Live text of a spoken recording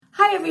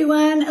Hi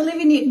everyone,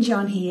 Olivia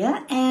Newton-John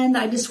here, and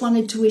I just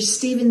wanted to wish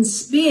Steven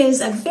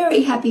Spears a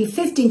very happy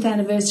 15th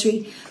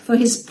anniversary for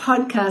his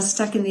podcast,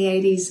 Stuck in the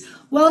 80s.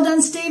 Well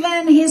done,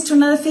 Steven. Here's to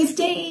another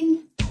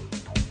 15.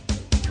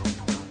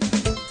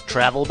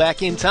 Travel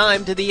back in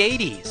time to the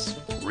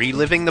 80s,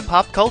 reliving the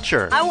pop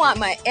culture. I want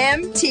my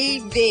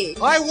MTV.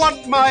 I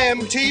want my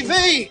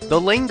MTV. The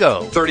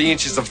lingo. 30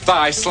 inches of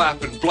thigh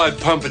slapping, blood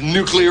pumping,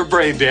 nuclear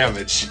brain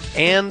damage.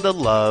 And the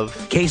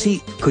love.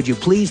 Casey, could you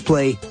please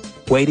play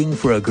Waiting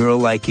for a Girl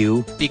Like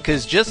You?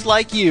 Because just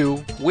like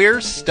you, we're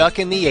stuck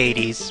in the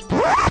 80s.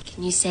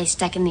 Can you say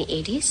stuck in the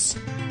 80s?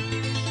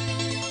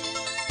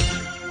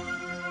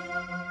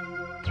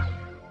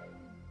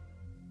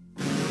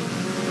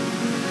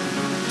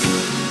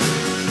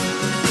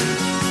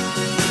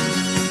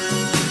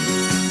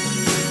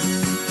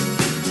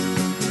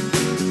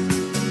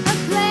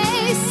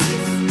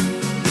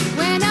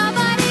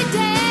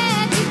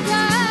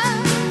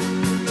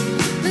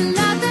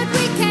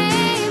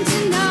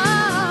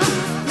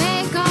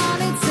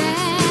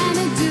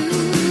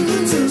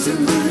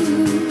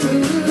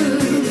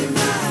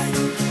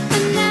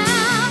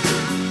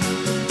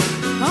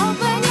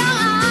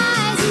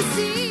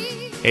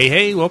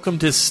 Hey, welcome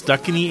to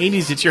Stuck in the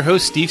 80s. It's your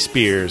host, Steve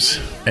Spears.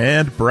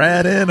 And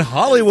Brad in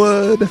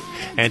Hollywood.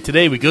 And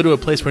today we go to a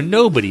place where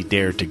nobody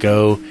dared to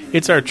go.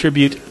 It's our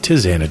tribute to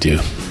Xanadu.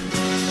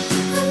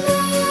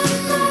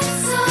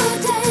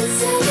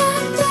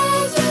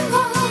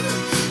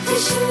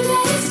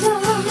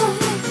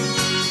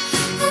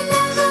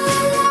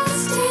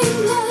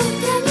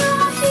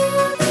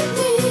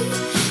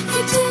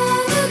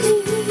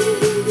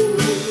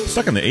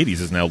 Stuck in the 80s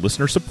is now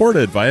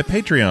listener-supported via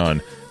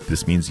Patreon.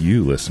 This means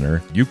you,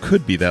 listener. You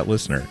could be that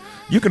listener.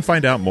 You can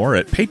find out more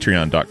at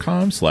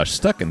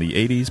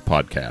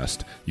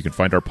patreon.com/stuckinthe80spodcast. You can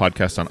find our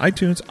podcast on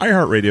iTunes,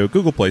 iHeartRadio,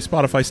 Google Play,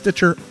 Spotify,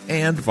 Stitcher,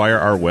 and via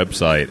our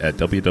website at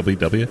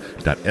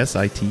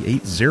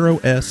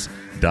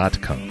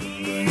www.sit80s.com.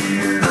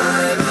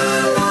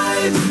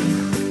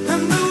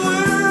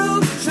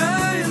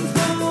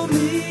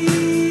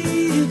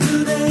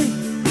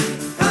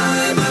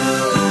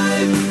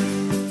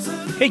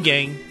 Hey,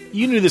 gang.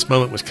 You knew this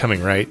moment was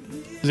coming, right?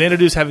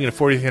 Xanadu's having a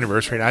 40th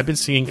anniversary, and I've been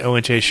singing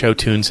ONJ show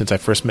tunes since I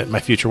first met my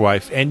future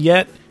wife, and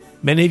yet,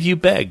 many of you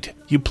begged,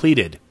 you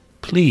pleaded,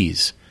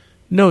 please,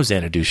 no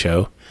Xanadu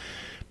show.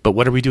 But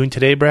what are we doing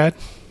today, Brad?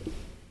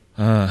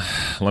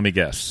 Let me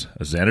guess.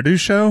 A Xanadu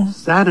show?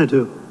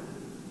 Xanadu.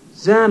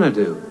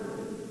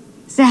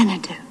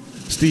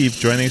 Steve,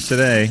 joining us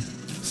today,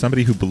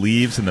 somebody who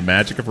believes in the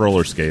magic of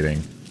roller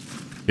skating.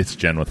 It's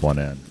Jen with one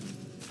N.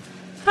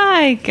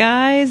 Hi,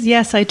 guys.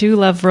 Yes, I do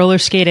love roller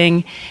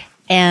skating,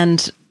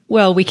 and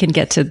well, we can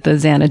get to the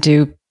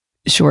Xanadu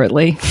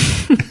shortly.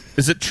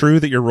 Is it true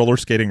that you're roller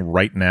skating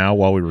right now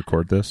while we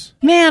record this?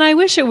 Man, I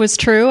wish it was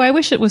true. I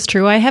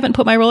haven't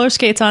put my roller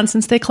skates on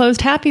since they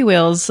closed Happy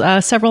Wheels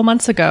several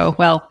months ago.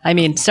 Well, I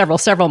mean,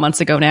 several months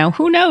ago now.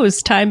 Who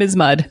knows? Time is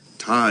mud.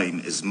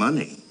 Time is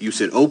money. You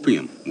said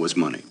opium was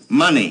money.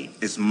 Money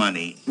is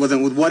money. Well,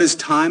 then, with what is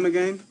time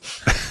again?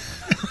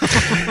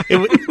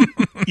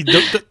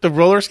 The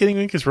roller skating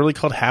rink is really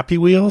called Happy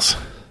Wheels?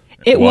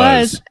 It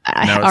was.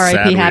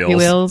 R.I.P. Happy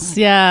Wheels.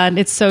 Yeah, and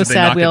it's so Did they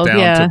sad knock wheels. It down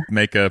Yeah. to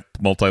make a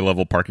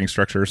multi-level parking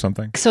structure or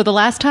something? So the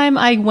last time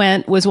I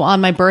went was on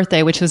my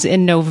birthday, which was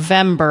in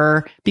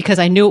November, because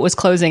I knew it was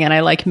closing, and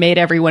I made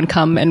everyone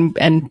come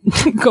and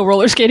go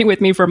roller skating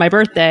with me for my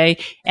birthday.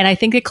 And I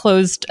think it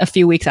closed a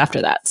few weeks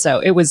after that. So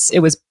it was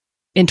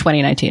in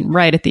 2019,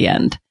 right at the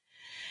end.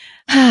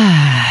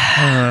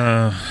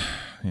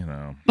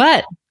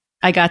 But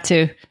I got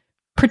to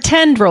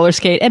pretend roller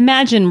skate,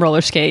 imagine roller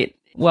skate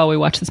while we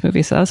watched this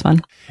movie, so that was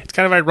fun. It's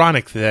kind of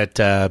ironic that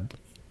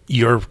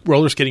your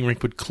roller skating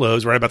rink would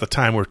close right about the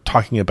time we're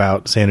talking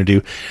about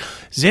Xanadu.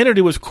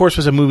 Xanadu, of course,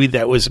 was a movie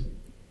that was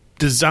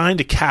designed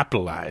to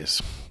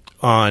capitalize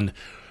on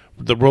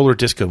the roller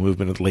disco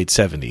movement of the late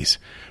 70s.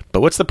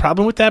 But what's the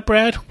problem with that,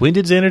 Brad? When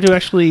did Xanadu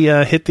actually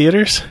hit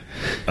theaters?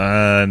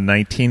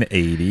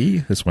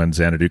 1980 is when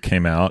Xanadu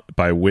came out.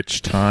 By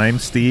which time,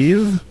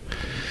 Steve?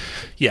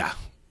 Yeah.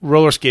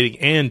 Roller skating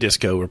and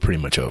disco were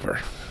pretty much over.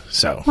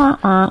 So,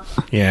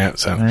 yeah.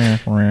 So,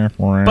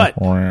 but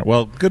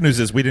well, good news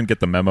is we didn't get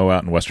the memo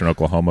out in Western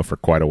Oklahoma for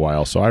quite a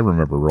while, so I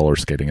remember roller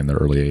skating in the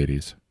early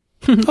 80s.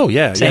 Oh,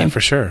 yeah, for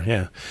sure,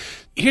 yeah.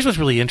 Here's what's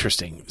really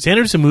interesting.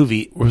 Xanadu's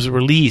movie was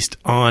released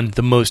on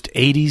the most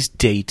 80s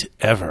date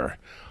ever,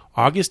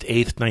 August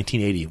 8th,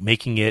 1980,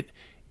 making it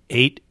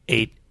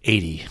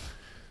 8/8/80.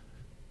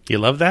 You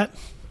love that?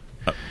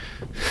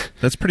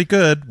 That's pretty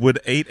good.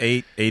 Would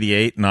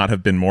 8/8/88 not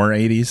have been more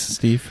 80s,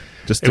 Steve?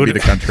 Just to be the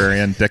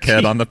contrarian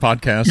dickhead on the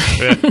podcast.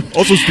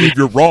 Also, Steve,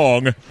 you're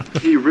wrong.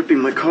 You're ripping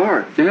my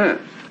car. Yeah.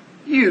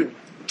 You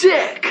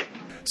dick.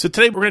 So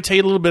today we're going to tell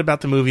you a little bit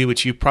about the movie,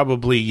 which you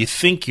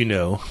think you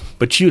know,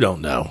 but you don't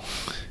know.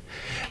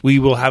 We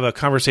will have a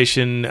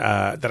conversation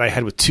that I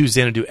had with two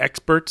Xanadu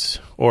experts,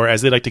 or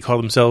as they like to call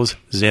themselves,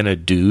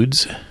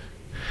 Xanadudes.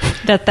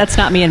 That's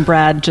not me and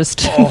Brad, just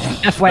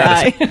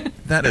FYI.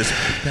 That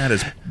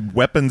is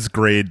weapons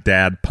grade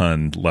dad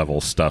pun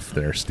level stuff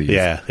there, Steve.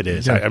 Yeah, it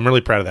is. I'm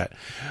really proud of that.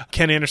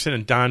 Ken Anderson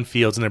and Don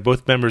Fields, and they're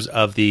both members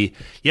of the,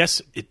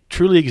 yes, it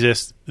truly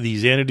exists, the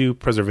Xanadu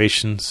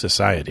Preservation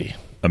Society.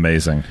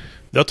 Amazing.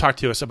 They'll talk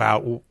to us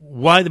about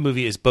why the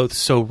movie is both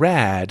so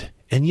rad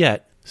and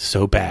yet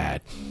so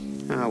bad.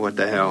 Oh, what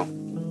the hell?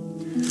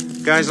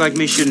 Guys like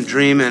me shouldn't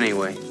dream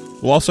anyway.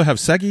 We'll also have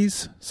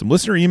seggies, some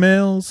listener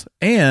emails,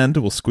 and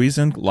we'll squeeze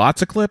in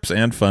lots of clips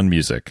and fun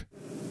music.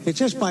 It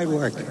just might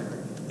work.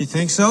 You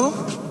think so?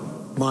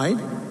 Might.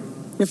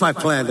 If I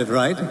planned it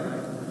right.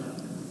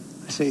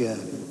 I see a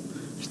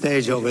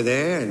stage over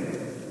there, and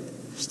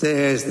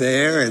stairs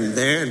there,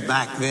 and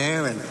back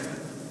there, and...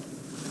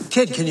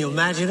 Kid, can you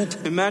imagine it?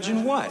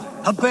 Imagine what?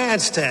 A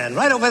bandstand,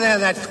 right over there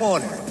in that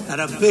corner. And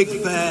a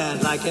big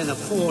band like in the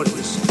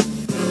 40s.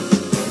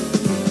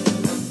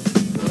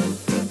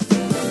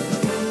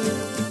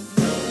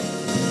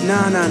 No.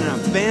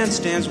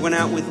 Bandstands went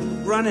out with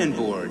running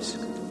boards.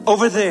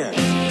 Over there.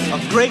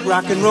 A great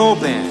rock and roll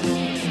band.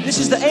 This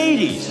is the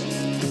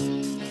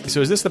 80s.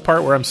 So is this the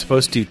part where I'm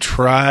supposed to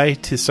try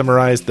to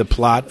summarize the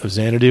plot of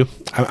Xanadu?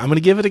 I'm going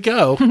to give it a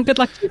go. Good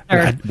luck to you,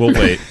 sir. We'll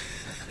wait.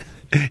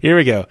 Here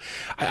we go.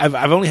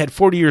 I've only had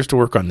 40 years to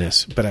work on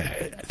this, but I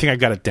think I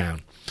got it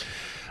down.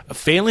 A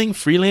failing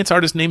freelance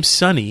artist named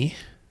Sonny,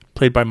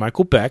 played by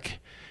Michael Beck,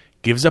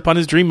 gives up on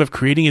his dream of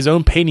creating his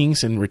own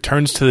paintings and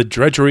returns to the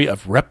drudgery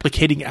of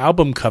replicating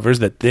album covers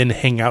that then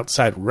hang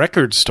outside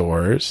record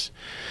stores.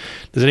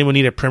 Does anyone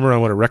need a primer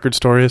on what a record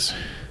store is?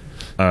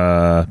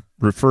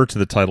 Refer to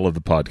the title of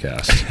the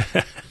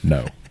podcast.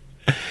 No.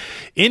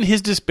 In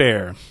his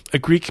despair, a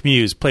Greek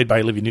muse, played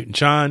by Olivia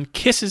Newton-John,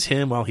 kisses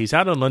him while he's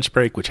out on lunch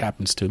break, which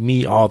happens to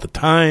me all the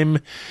time.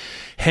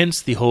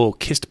 Hence the whole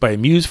kissed by a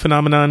muse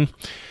phenomenon.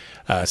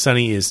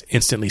 Sonny is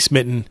instantly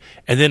smitten.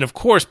 And then, of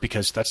course,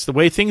 because that's the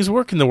way things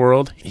work in the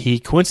world, he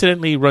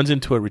coincidentally runs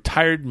into a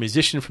retired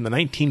musician from the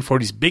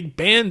 1940s big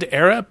band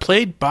era,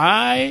 played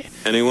by...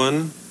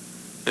 Anyone?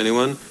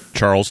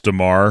 Charles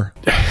DeMar.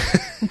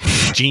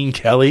 Gene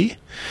Kelly.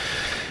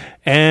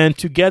 And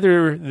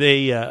together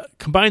they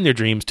combine their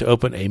dreams to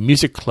open a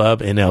music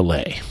club in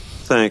L.A.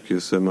 Thank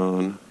you,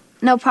 Simone.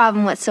 No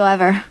problem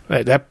whatsoever.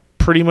 That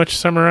pretty much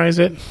summarize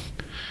it?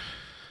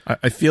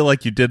 I feel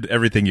like you did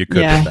everything you could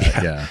with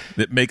that. Yeah.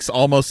 It makes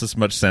almost as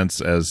much sense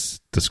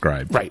as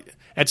described. Right.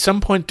 At some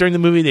point during the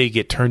movie, they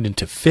get turned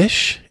into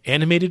fish,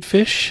 animated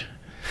fish.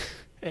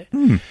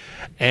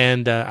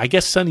 And I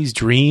guess Sonny's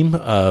dream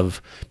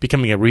of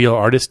becoming a real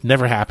artist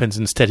never happens.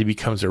 Instead, he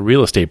becomes a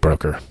real estate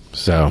broker.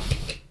 So...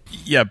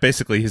 Yeah,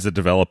 basically he's a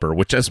developer,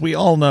 which, as we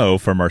all know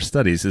from our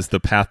studies, is the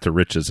path to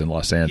riches in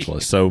Los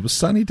Angeles. So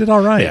Sonny did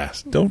all right. Yeah.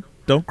 Don't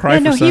cry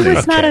for Sonny. He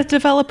was not a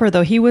developer,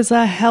 though. He was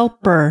a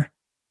helper.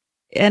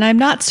 And I'm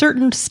not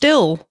certain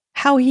still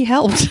how he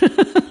helped.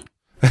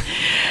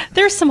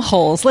 There's some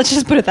holes. Let's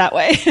just put it that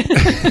way.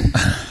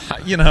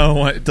 You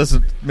know, it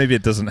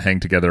doesn't hang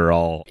together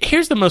all.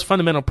 Here's the most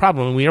fundamental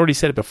problem, and we already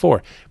said it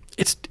before.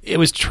 It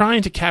was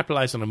trying to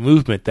capitalize on a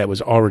movement that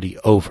was already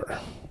over.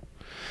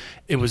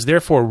 It was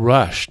therefore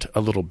rushed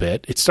a little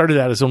bit. It started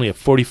out as only a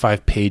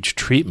 45-page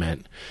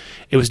treatment.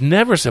 It was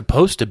never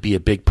supposed to be a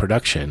big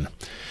production.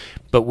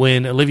 But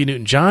when Olivia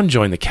Newton-John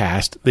joined the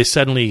cast, they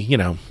suddenly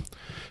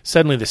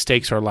the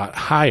stakes are a lot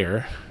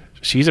higher.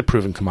 She's a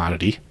proven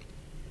commodity.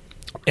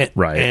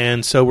 Right.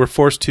 And so we're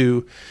forced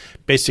to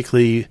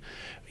basically,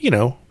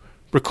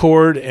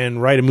 record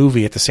and write a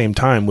movie at the same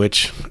time,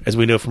 which, as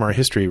we know from our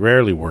history,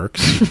 rarely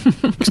works.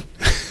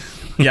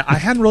 Yeah, I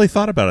hadn't really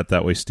thought about it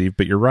that way, Steve,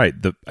 but you're right.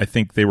 I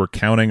think they were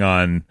counting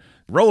on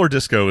roller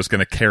disco is going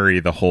to carry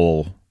the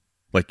whole,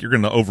 like, you're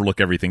going to overlook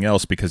everything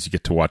else because you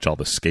get to watch all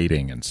the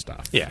skating and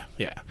stuff. Yeah.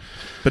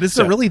 But is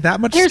there really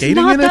that much skating in it?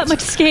 There's not that much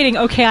skating.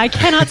 Okay, I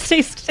cannot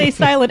stay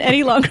silent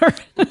any longer.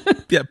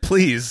 Yeah,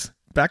 please.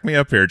 Back me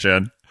up here,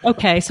 Jen.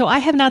 Okay, so I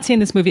have not seen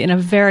this movie in a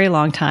very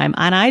long time,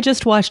 and I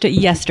just watched it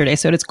yesterday,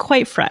 so it's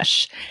quite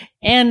fresh.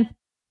 And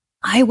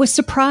I was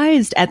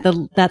surprised at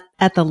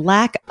the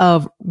lack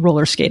of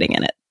roller skating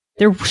in it.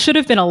 There should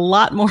have been a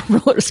lot more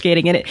roller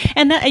skating in it.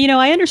 And that,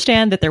 I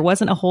understand that there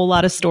wasn't a whole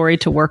lot of story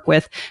to work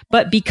with,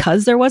 but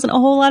because there wasn't a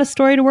whole lot of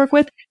story to work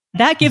with,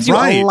 that gives you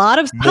a lot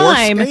of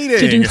time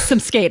to do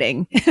some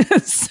skating.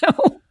 So,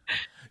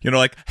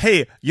 like,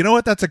 hey, you know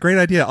what? That's a great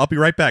idea. I'll be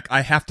right back. I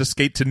have to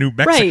skate to New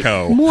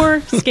Mexico. Right. More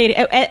skating.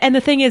 And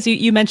the thing is,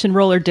 you mentioned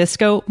roller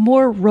disco,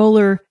 more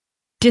roller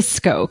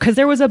disco, because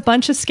there was a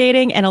bunch of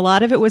skating and a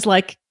lot of it was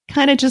like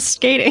kind of just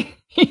skating,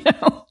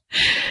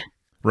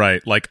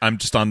 Right, like I'm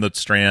just on the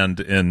Strand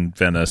in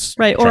Venice.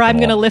 Right, or I'm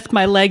going to lift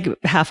my leg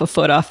half a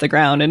foot off the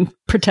ground and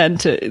pretend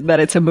that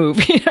it's a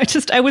movie.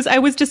 I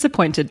was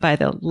disappointed by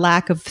the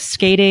lack of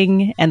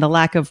skating and the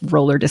lack of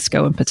roller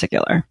disco in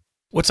particular.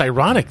 What's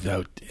ironic,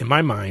 though, in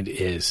my mind,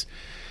 is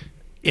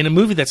in a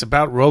movie that's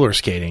about roller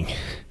skating,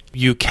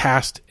 you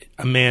cast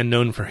a man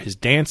known for his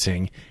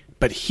dancing,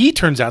 but he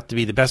turns out to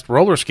be the best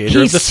roller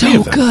skater of the three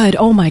of them. He's so good.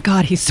 Oh my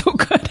God, he's so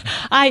good.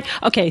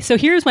 Okay, so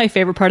here's my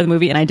favorite part of the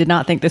movie, and I did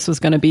not think this was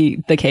going to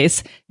be the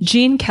case.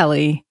 Gene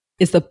Kelly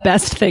is the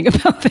best thing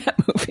about that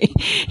movie.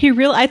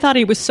 I thought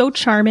he was so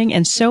charming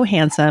and so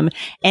handsome.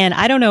 And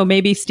I don't know,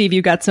 maybe Steve,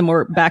 you got some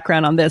more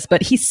background on this,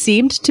 but he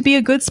seemed to be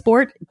a good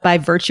sport by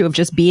virtue of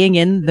just being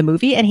in the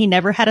movie, and he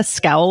never had a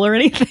scowl or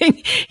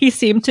anything. He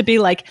seemed to be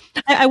like,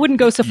 I wouldn't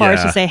go so far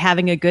as to say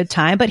having a good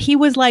time, but he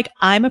was like,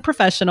 I'm a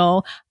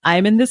professional.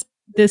 I'm in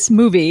this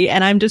movie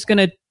and I'm just going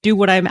to do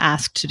what I'm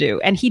asked to do.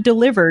 And he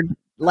delivered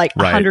like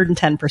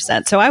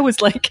 110%. So I was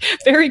like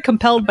very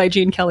compelled by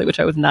Gene Kelly, which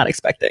I was not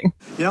expecting.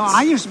 You know,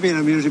 I used to be in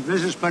the music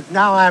business, but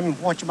now I'm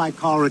what you might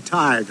call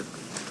retired.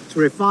 It's a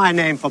refined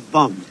name for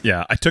bum.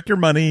 Yeah, I took your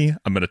money.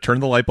 I'm going to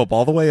turn the light bulb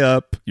all the way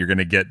up. You're going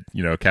to get,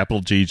 capital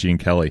G, Gene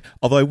Kelly.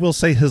 Although I will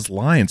say his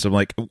lines, I'm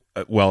like,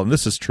 well, and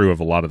this is true of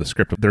a lot of the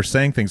script, they're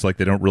saying things like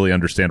they don't really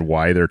understand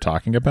why they're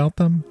talking about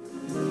them.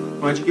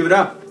 Why'd you give it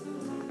up?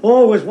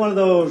 Oh, it was one of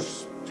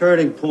those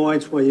turning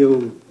points where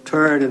you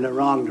turn in the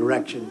wrong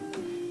direction.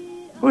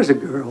 Where's the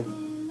girl?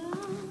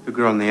 The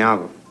girl in the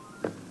album.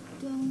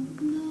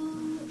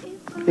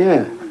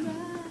 Yeah.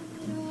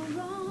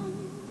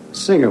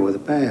 Singer with a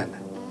band.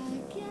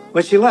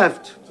 When she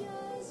left,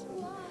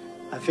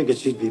 I figured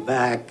she'd be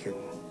back, and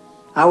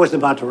I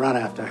wasn't about to run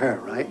after her,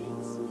 right?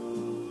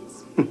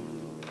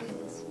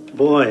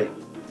 Boy,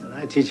 did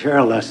I teach her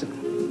a lesson.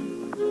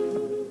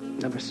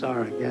 Never saw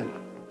her again.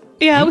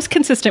 Yeah, it was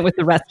consistent with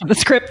the rest of the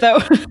script, though.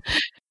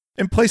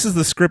 In places,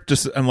 the script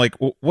just, I'm like,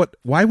 what?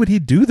 Why would he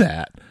do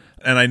that?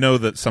 And I know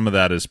that some of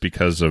that is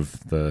because of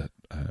the,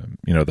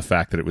 the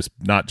fact that it was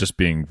not just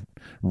being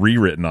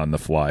rewritten on the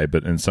fly,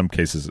 but in some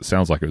cases it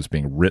sounds like it was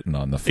being written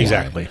on the fly.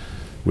 Exactly.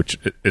 Which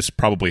is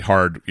probably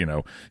hard,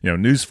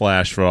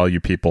 newsflash for all you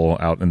people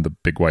out in the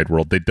big wide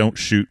world. They don't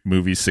shoot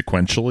movies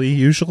sequentially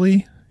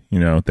usually.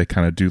 They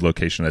kind of do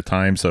location at a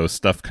time, so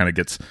stuff kind of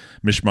gets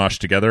mishmashed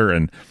together.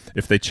 And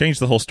if they change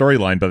the whole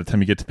storyline by the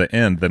time you get to the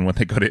end, then when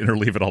they go to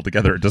interleave it all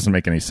together, it doesn't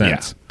make any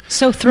sense. Yeah.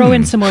 So throw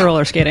in some more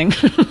roller skating.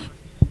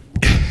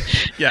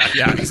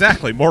 Yeah,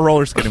 exactly. More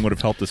roller skating would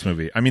have helped this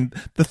movie. I mean,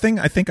 the thing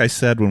I think I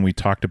said when we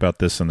talked about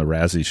this in the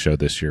Razzie show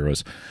this year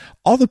was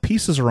all the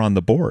pieces are on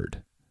the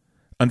board.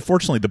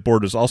 Unfortunately, the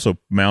board is also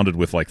mounted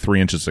with like 3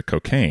 inches of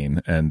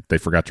cocaine, and they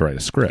forgot to write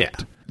a script.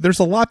 Yeah. There's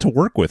a lot to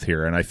work with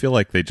here, and I feel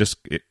like they just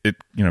it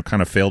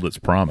kind of failed its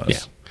promise.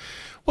 Yeah.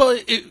 Well,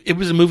 it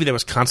was a movie that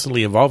was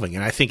constantly evolving,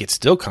 and I think it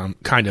still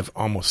kind of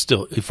almost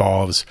still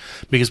evolves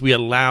because we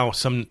allow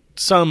some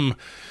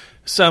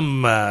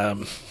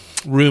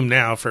room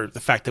now for the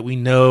fact that we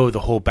know the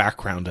whole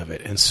background of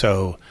it, and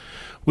so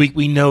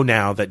we know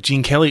now that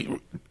Gene Kelly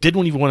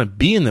didn't even want to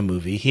be in the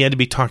movie. He had to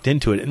be talked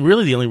into it, and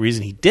really the only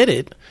reason he did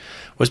it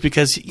was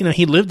because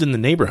he lived in the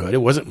neighborhood. It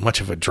wasn't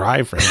much of a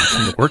drive for him to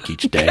come to work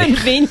each day.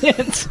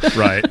 Convenient,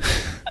 right?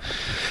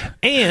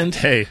 And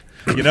hey,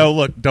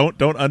 look,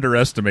 don't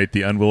underestimate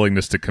the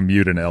unwillingness to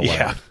commute in LA.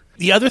 Yeah.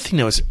 The other thing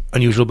that was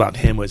unusual about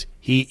him was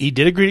he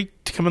did agree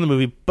to come in the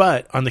movie,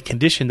 but on the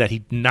condition that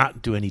he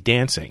not do any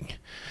dancing.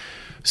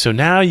 So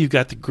now you've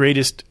got the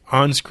greatest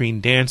on-screen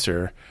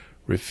dancer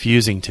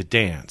refusing to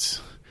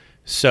dance.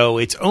 So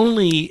it's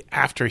only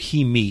after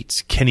he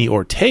meets Kenny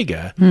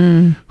Ortega,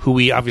 who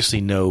we obviously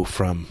know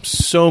from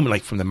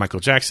from the Michael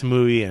Jackson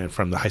movie and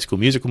from the High School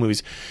Musical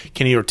movies.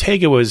 Kenny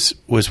Ortega was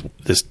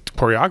this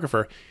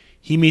choreographer.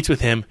 He meets with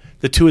him.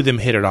 The two of them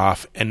hit it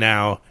off, and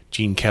now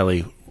Gene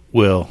Kelly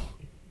will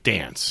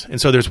dance.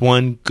 And so there's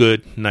one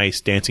good,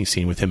 nice dancing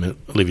scene with him and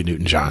Olivia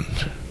Newton-John.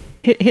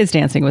 His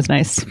dancing was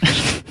nice.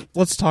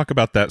 Let's talk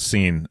about that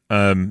scene.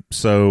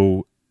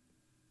 So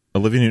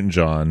Olivia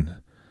Newton-John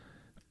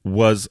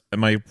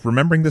am I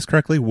remembering this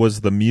correctly,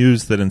 was the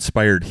muse that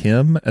inspired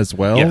him as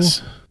well?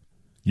 Yes.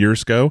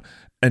 Years ago.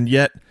 And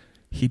yet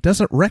he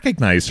doesn't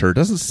recognize her,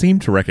 doesn't seem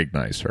to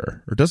recognize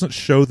her, or doesn't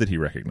show that he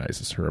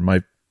recognizes her.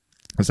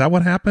 Is that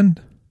what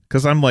happened?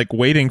 Because I'm like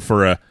waiting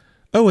for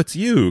oh, it's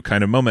you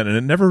kind of moment, and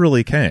it never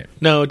really came.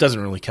 No, it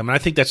doesn't really come. And I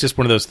think that's just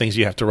one of those things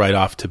you have to write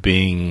off to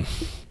being...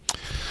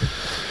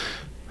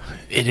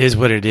 It is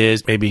what it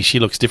is. Maybe she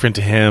looks different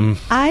to him.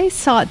 I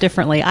saw it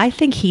differently. I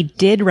think he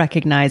did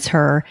recognize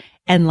her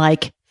and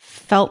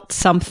felt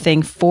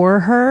something for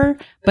her,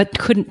 but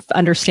couldn't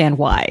understand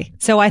why.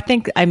 So I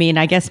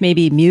guess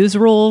maybe muse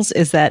rules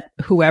is that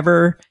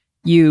whoever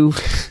you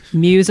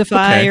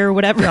musify okay. or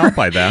whatever, yeah, I'll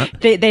buy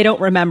that. They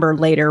don't remember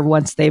later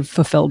once they've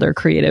fulfilled their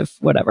creative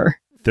whatever.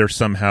 They're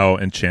somehow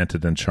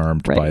enchanted and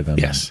charmed by them.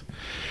 Yes.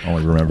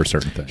 Only remember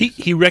certain things.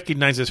 He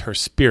recognizes her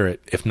spirit,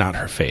 if not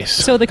her face.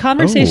 So the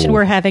conversation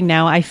we're having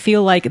now, I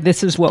feel like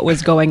this is what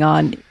was going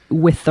on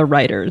with the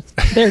writers.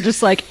 They're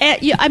just like,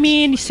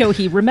 so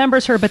he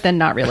remembers her, but then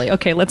not really.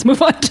 Okay, let's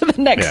move on to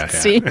the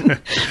next scene.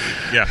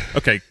 Yeah,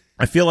 okay.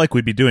 I feel like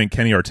we'd be doing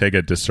Kenny Ortega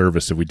a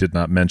disservice if we did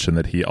not mention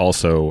that he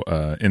also,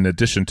 in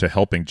addition to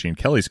helping Gene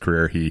Kelly's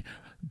career, he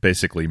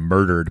basically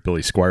murdered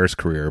Billy Squires'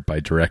 career by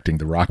directing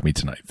the Rock Me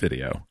Tonight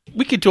video.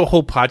 We could do a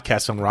whole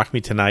podcast on Rock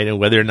Me Tonight and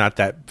whether or not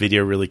that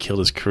video really killed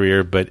his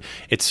career, but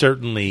it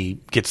certainly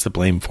gets the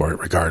blame for it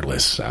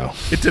regardless. So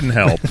it didn't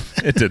help.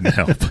 It didn't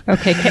help.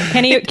 Okay,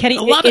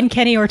 in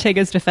Kenny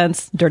Ortega's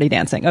defense, Dirty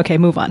Dancing. Okay,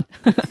 move on.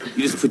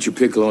 You just put your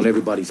pickle on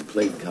everybody's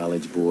plate,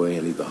 college boy,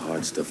 and leave the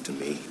hard stuff to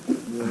me.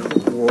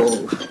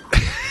 Whoa.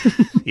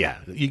 Yeah,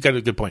 you got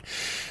a good point.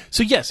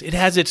 So yes, it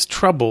has its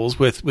troubles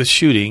with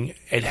shooting.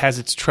 It has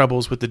its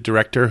troubles with the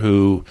director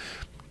who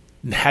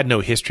had no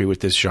history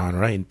with this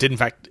genre and did in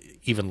fact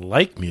even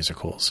like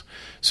musicals.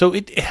 So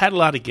it had a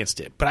lot against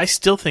it. But I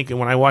still think, and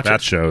when I watch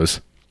that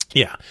shows.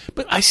 Yeah,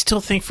 but I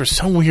still think for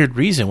some weird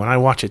reason when I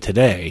watch it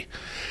today,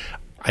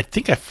 I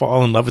think I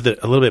fall in love with it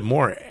a little bit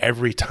more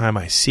every time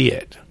I see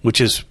it, which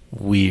is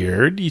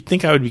weird. You'd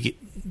think I would be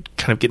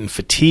kind of getting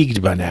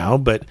fatigued by now,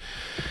 but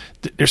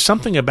there's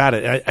something about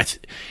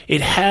it.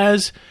 It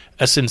has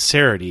a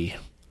sincerity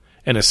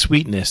and a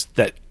sweetness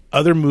that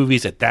other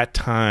movies at that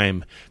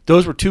time,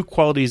 those were two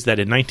qualities that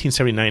in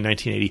 1979,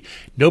 1980,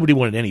 nobody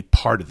wanted any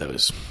part of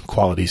those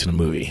qualities in a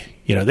movie.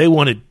 You know, they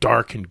wanted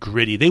dark and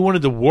gritty. They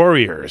wanted the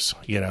Warriors,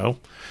 you know.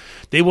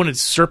 They wanted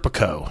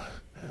Serpico.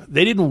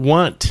 They didn't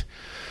want,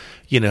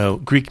 you know,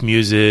 Greek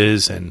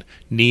muses and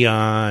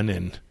neon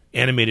and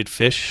animated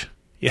fish.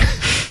 Yeah.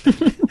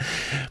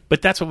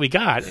 But that's what we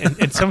got.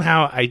 And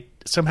somehow I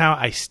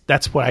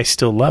that's why I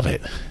still love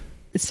it.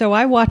 So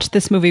I watched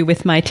this movie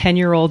with my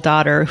 10-year-old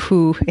daughter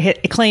who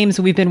claims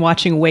we've been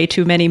watching way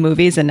too many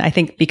movies. And I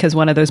think because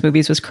one of those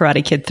movies was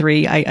Karate Kid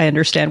 3, I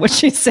understand what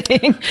she's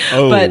saying.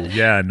 Oh, but,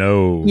 yeah,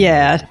 no.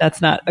 Yeah,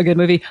 that's not a good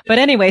movie. But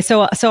anyway,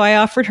 so I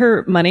offered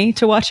her money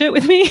to watch it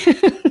with me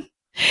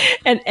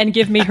and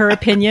give me her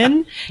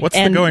opinion. What's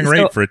the going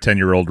rate for a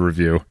 10-year-old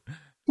review?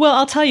 Well,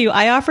 I'll tell you,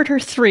 I offered her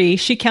 3.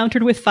 She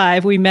countered with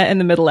 5. We met in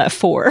the middle at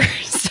 4.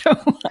 So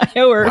I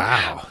owe her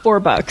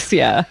 $4.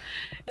 Yeah.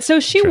 So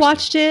she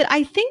watched it.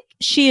 I think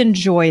she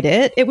enjoyed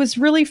it. It was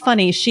really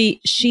funny. She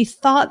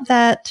thought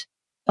that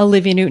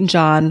Olivia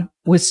Newton-John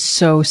was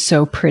so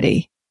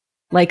pretty.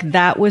 Like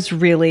that was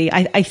really,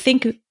 I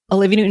think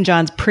Olivia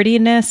Newton-John's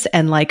prettiness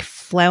and like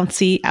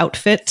flouncy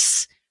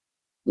outfits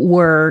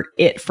were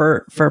it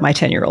for my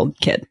 10-year-old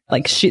kid.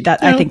 Like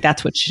I think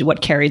that's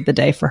what carried the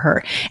day for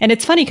her. And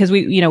it's funny because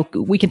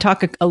we can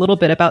talk a little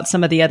bit about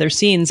some of the other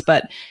scenes,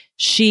 but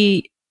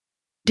she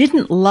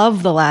didn't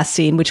love the last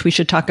scene, which we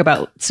should talk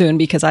about soon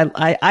because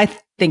I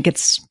think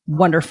it's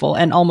wonderful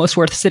and almost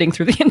worth sitting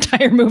through the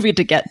entire movie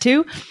to get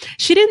to.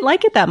 She didn't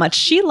like it that much.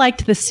 She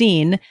liked the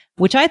scene,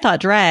 which I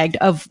thought dragged,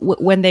 of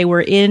when they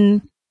were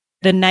in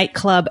the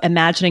nightclub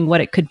imagining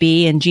what it could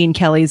be, and Gene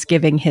Kelly's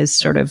giving his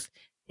sort of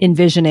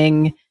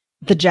envisioning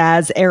the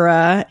jazz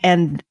era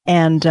and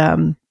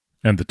the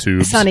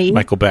Tubes, Sonny,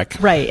 Michael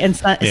Beck, right? And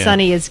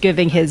Sonny is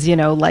giving his,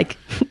 like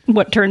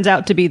what turns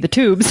out to be the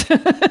Tubes.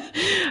 But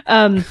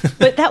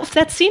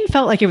that scene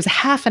felt like it was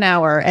half an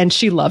hour, and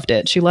she loved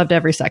it. She loved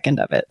every second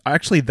of it.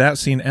 Actually, that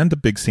scene and the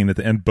big scene at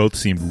the end both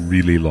seemed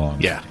really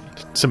long. Yeah,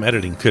 some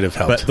editing could have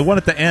helped. But the one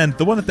at the end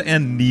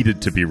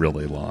needed to be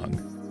really long.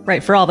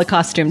 Right, for all the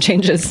costume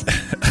changes.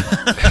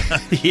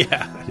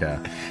 Yeah.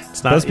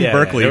 It's not Busby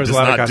Berkeley does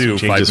not do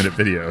changes. 5-minute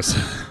videos.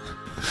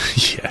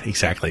 Yeah,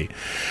 exactly.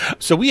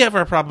 So we have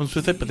our problems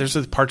with it, but there's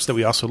the parts that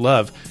we also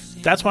love.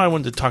 That's why I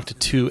wanted to talk to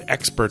 2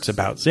 experts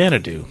about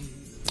Xanadu.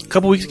 A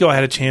couple weeks ago, I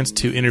had a chance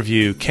to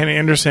interview Ken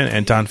Anderson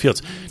and Don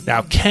Fields.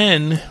 Now,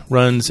 Ken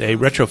runs a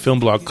retro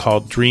film blog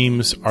called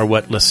Dreams Are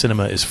What Le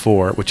Cinema Is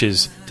For, which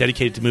is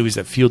dedicated to movies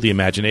that fuel the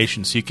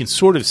imagination, so you can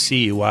sort of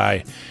see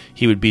why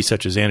he would be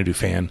such a Xanadu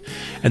fan.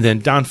 And then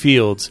Don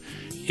Fields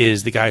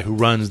is the guy who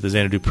runs the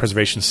Xanadu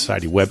Preservation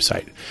Society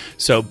website.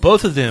 So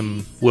both of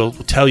them will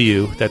tell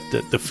you that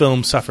the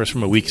film suffers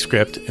from a weak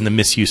script and the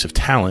misuse of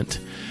talent,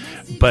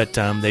 but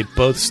they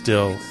both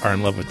still are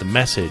in love with the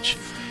message.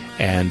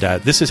 And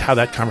this is how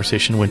that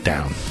conversation went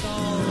down.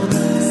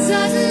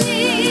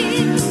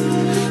 Suddenly,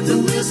 the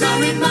wheels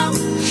are in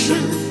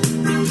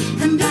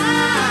motion, and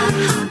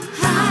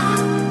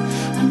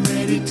I'm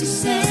ready to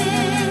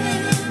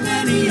sail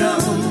any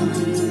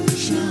ocean.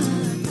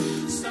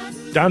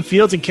 Don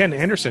Fields and Ken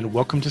Anderson,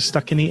 welcome to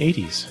Stuck in the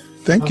 80s.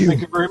 Thank you.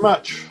 Thank you very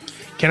much.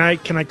 Can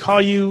I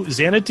call you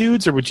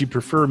Xanadudes, or would you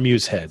prefer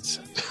Museheads?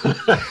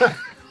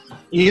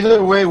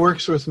 Either way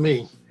works with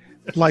me.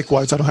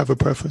 Likewise, I don't have a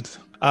preference.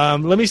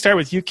 Let me start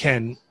with you,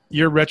 Ken.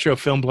 Your retro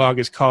film blog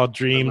is called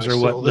Dreams Are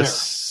What the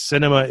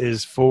Cinema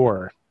Is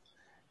For.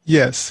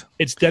 Yes.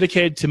 It's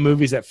dedicated to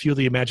movies that fuel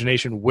the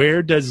imagination.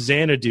 Where does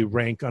Xanadu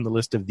rank on the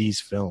list of these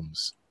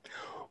films?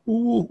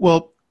 Ooh,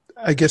 well,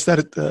 I guess that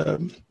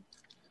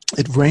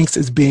it ranks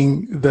as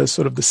being the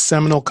sort of the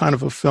seminal kind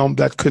of a film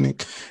that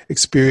couldn't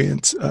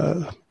experience,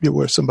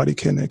 where somebody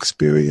can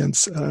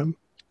experience,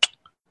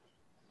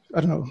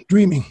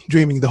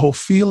 dreaming, the whole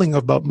feeling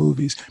about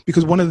movies.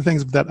 Because one of the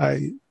things that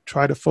I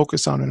try to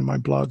focus on in my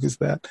blog is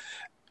that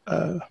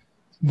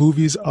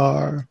movies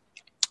are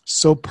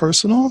so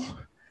personal,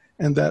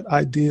 and that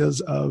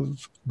ideas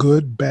of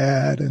good,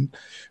 bad, and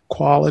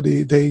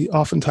quality, they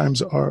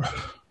oftentimes are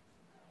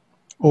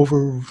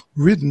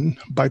overridden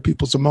by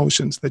people's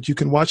emotions, that you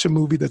can watch a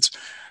movie that's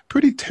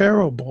pretty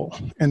terrible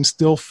and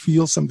still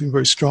feel something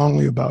very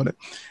strongly about it,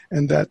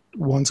 and that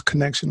one's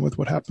connection with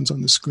what happens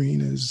on the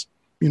screen is,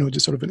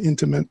 just sort of an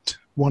intimate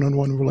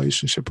one-on-one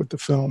relationship with the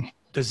film.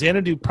 Does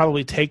Xanadu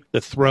probably take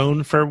the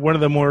throne for one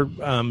of the more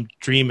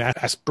dream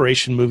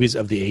aspiration movies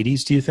of the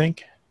 80s, do you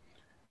think?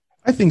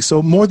 I think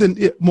so. More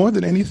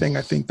than anything,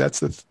 I think that's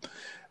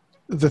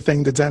the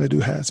thing that Xanadu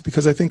has,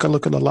 because I think I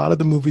look at a lot of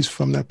the movies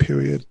from that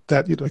period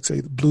that, like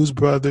say, Blues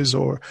Brothers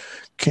or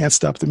Can't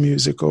Stop the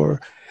Music or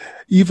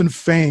even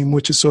Fame,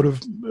 which is sort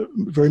of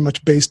very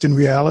much based in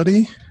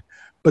reality.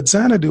 But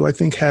Xanadu, I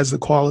think, has the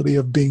quality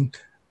of being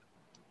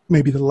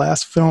maybe the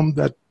last film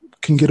that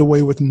can get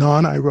away with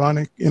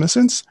non-ironic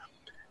innocence.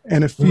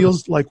 And it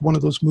feels like one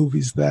of those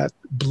movies that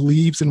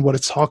believes in what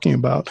it's talking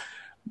about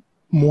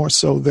more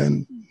so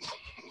than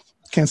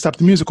Can't Stop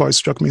the Music always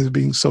struck me as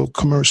being so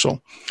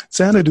commercial.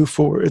 Xanadu,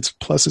 for its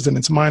pluses and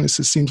its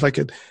minuses, seems like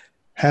it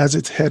has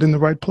its head in the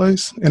right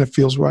place, and it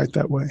feels right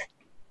that way.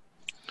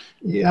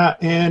 Yeah,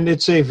 and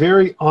it's a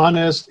very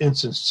honest and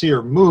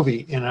sincere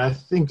movie, and I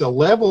think the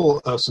level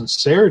of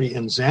sincerity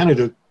in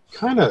Xanadu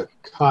kind of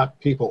caught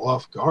people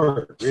off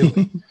guard,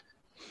 really.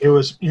 It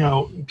was,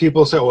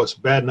 people say, oh, it's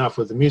bad enough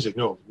with the music.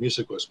 No, the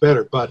music was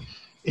better, but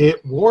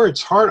it wore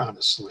its heart on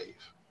its sleeve,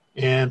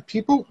 and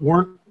people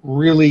weren't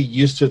really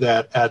used to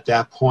that at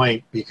that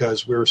point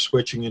because we were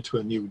switching into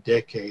a new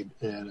decade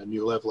and a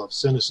new level of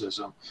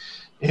cynicism.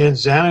 And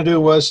Xanadu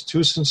was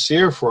too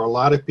sincere for a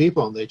lot of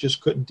people, and they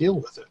just couldn't deal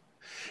with it.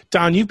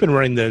 Don, you've been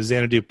running the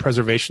Xanadu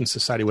Preservation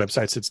Society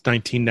website since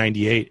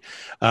 1998.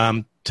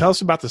 Tell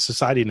us about the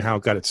society and how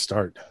it got its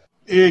start.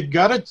 It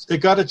got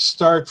its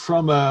start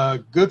from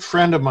a good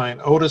friend of mine,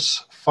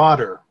 Otis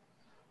Fodder.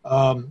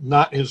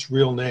 Not his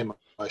real name,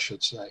 I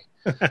should say.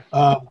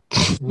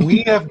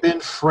 We have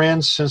been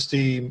friends since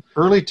the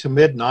early to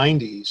mid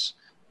 90s,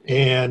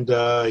 and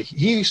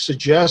he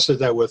suggested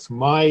that with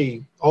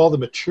all the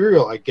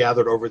material I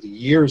gathered over the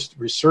years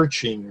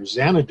researching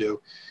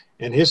Xanadu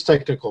and his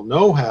technical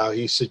know-how,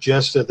 he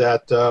suggested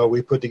that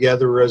we put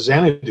together a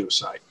Xanadu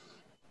site,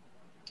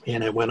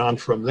 and it went on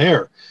from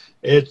there.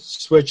 It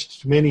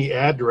switched many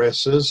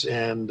addresses,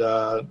 and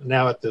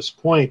now at this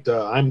point,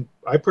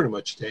 I pretty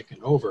much taken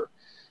over.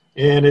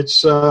 And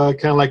it's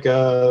kind of like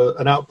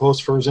an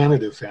outpost for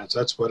Xanadu fans.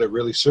 That's what it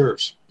really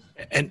serves.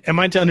 And am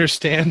I to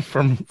understand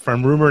from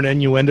rumor and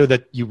innuendo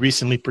that you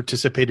recently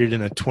participated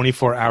in a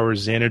 24-hour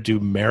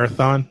Xanadu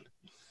marathon?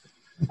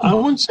 I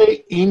wouldn't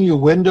say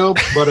innuendo,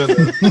 but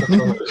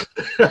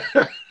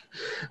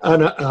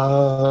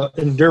an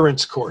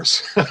endurance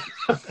course.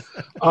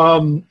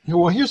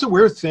 Well, here's a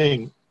weird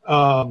thing.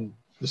 The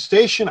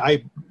station,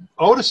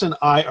 Otis and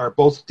I are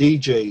both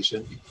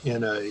DJs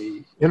in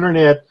a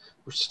internet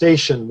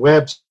station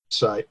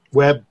website,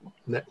 web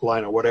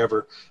line or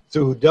whatever,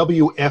 through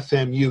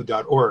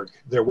WFMU.org,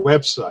 their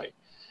website.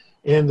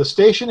 And the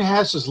station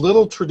has this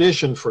little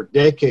tradition for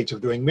decades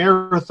of doing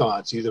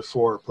marathons, either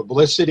for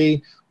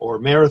publicity or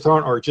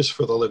marathon or just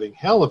for the living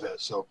hell of it.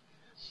 So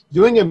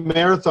doing a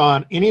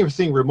marathon,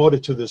 anything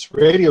remoted to this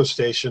radio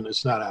station,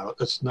 it's not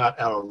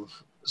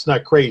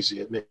crazy.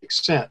 It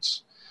makes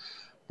sense.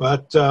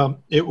 But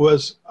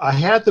I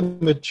had the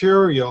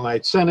material, and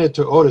I'd sent it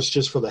to Otis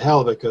just for the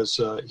hell of it,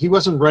 because he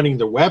wasn't running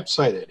the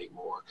website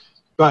anymore,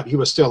 but he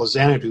was still a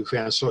Xanadu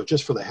fan. So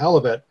just for the hell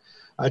of it,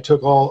 I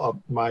took all of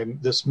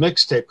this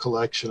mixtape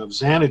collection of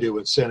Xanadu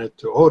and sent it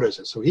to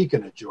Otis so he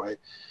can enjoy it.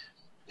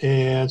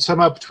 And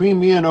somehow between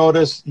me and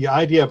Otis, the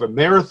idea of a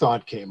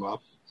marathon came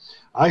up.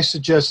 I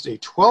suggested a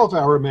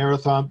 12-hour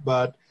marathon,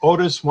 but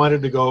Otis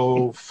wanted to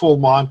go full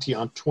Monty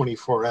on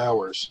 24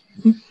 hours.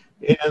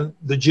 And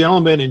the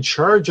gentleman in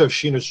charge of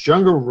Sheena's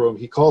Jungle Room,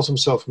 he calls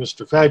himself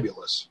Mr.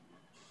 Fabulous.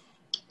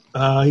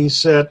 He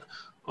said,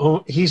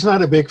 he's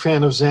not a big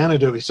fan of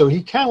Xanadu. So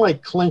he kind of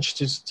like clenched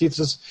his teeth,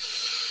 says,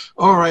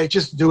 all right,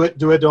 just do it.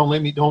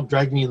 Don't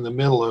drag me in the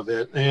middle of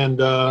it. And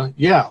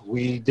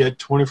we did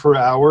 24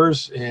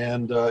 hours,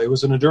 and it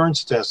was an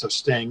endurance test of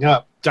staying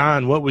up.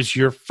 Don, what was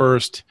your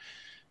first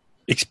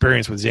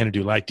experience with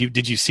Xanadu like?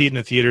 Did you see it in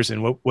the theaters,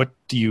 and what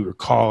do you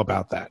recall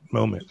about that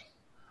moment?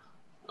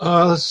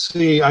 Let's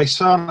see. I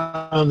saw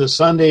it on the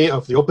Sunday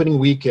of the opening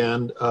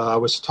weekend. I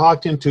was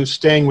talked into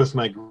staying with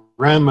my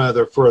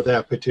grandmother for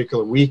that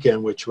particular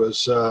weekend, which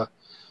was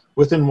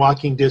within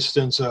walking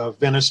distance of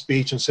Venice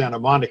Beach and Santa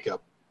Monica,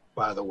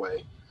 by the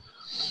way.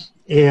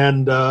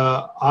 And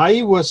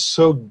I was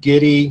so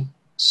giddy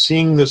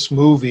seeing this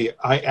movie.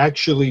 I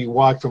actually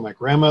walked from my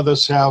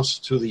grandmother's house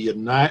to the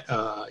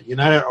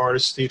United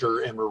Artists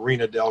Theater in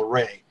Marina del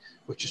Rey,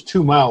 which is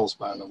 2 miles,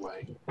 by the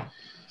way.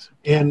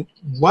 And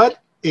what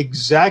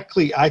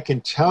exactly I can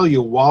tell you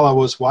while I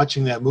was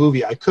watching that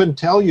movie, I couldn't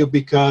tell you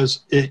because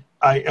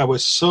I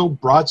was so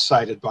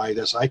broadsided by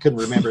this. I couldn't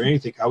remember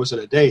anything. I was in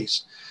a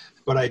daze.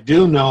 But I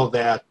do know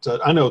that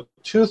I know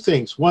two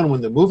things. One,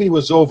 when the movie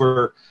was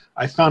over,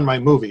 I found my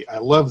movie. I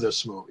love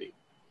this movie.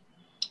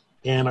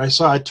 And I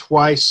saw it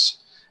twice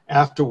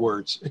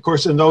afterwards. Of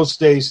course, in those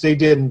days, they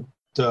didn't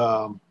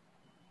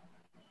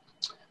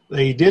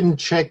They didn't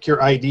check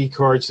your ID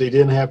cards. They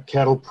didn't have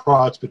cattle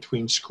prods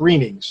between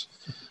screenings.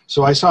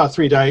 So I saw it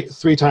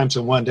three times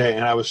in one day,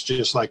 and I was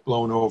just like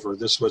blown over.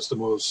 This was the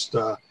most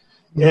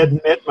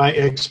it met my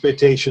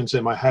expectations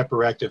and my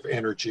hyperactive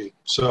energy.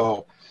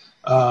 So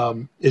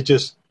it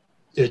just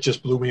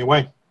blew me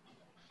away.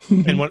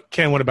 And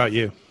Ken, what about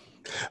you?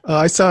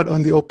 I saw it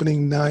on the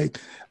opening night.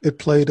 It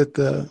played at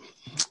the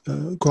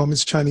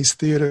Grauman's Chinese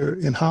Theater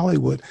in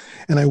Hollywood,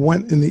 and I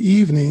went in the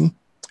evening.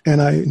 And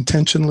I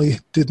intentionally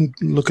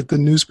didn't look at the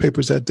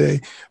newspapers that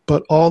day,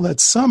 but all that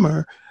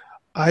summer,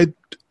 I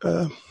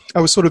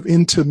was sort of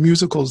into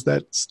musicals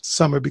that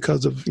summer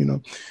because of,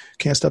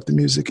 Can't Stop the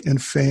Music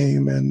and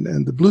Fame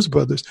and the Blues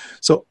Brothers.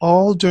 So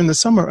all during the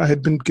summer, I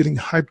had been getting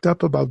hyped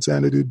up about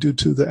Xanadu due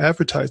to the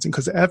advertising,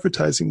 because the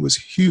advertising was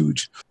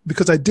huge.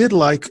 Because I did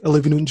like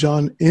Olivia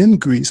Newton-John in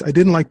Grease. I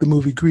didn't like the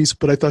movie Grease,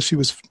 but I thought she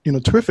was,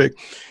 terrific.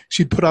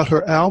 She'd put out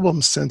her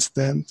album since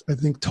then, I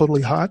think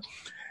Totally Hot.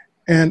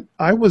 And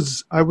I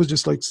was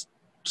just like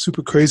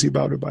super crazy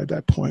about her by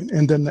that point.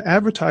 And then the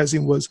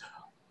advertising was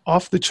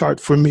off the chart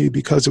for me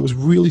because it was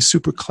really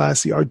super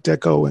classy, Art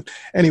Deco. And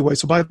anyway,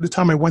 so by the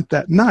time I went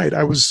that night,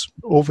 I was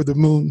over the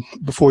moon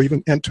before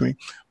even entering.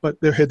 But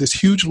there had this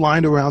huge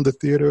line around the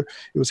theater.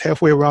 It was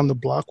halfway around the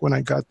block when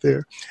I got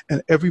there.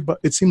 And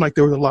it seemed like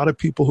there were a lot of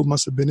people who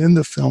must have been in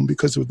the film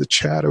because of the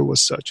chatter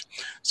was such.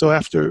 So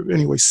after,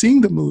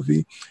 seeing the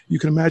movie, you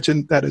can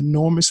imagine that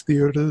enormous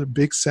theater, the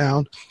big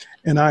sound.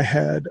 And I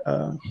had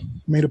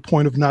made a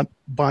point of not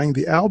buying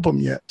the album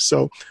yet.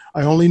 So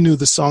I only knew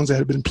the songs that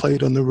had been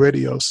played on the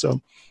radio.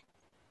 So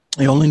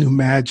I only knew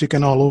Magic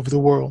and All Over the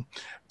World.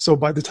 So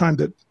by the time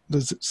that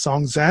the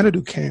song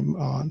Xanadu came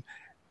on,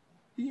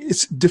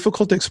 it's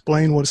difficult to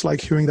explain what it's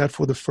like hearing that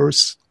for the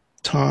first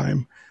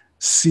time,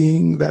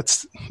 seeing that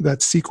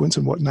sequence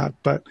and whatnot.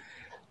 But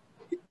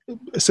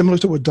similar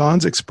to what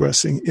Don's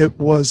expressing, it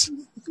was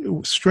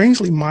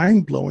strangely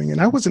mind-blowing.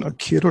 And I wasn't a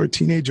kid or a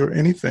teenager or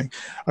anything.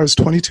 I was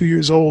 22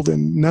 years old,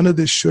 and none of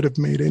this should have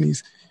made any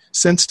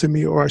sense to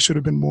me, or I should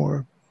have been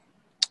more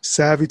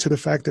savvy to the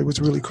fact that it was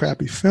a really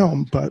crappy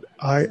film. But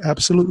I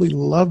absolutely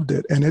loved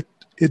it, and it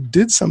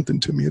did something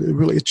to me.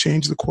 It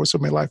changed the course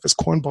of my life, as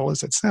cornball as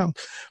that sounds.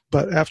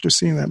 But after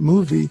seeing that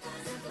movie,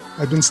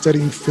 I've been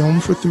studying film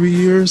for 3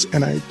 years,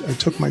 and I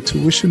took my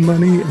tuition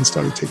money and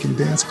started taking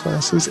dance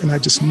classes, and I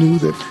just knew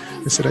that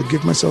I said I'd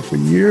give myself a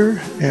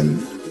year,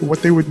 and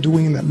what they were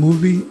doing in that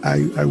movie,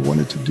 I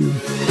wanted to do.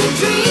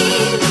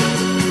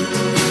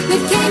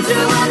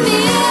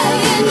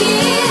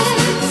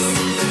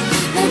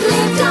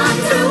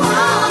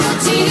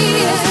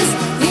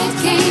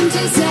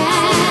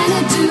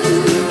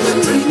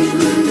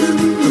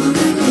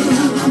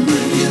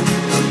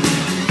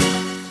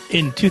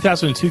 In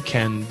 2002,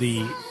 Ken,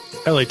 the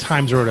LA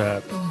Times wrote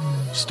a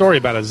story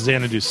about a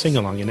Xanadu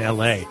sing-along in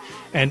LA.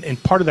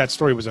 And part of that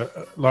story was a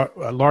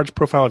large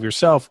profile of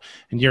yourself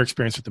and your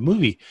experience with the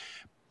movie.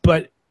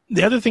 But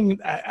the other thing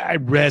I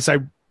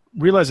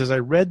realized as I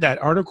read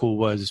that article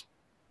was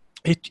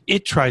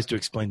it tries to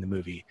explain the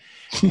movie.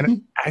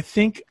 And I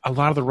think a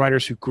lot of the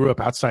writers who grew up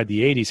outside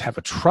the 80s have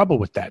a trouble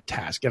with that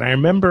task. And I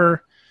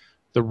remember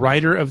the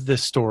writer of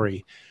this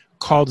story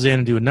called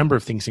Xanadu a number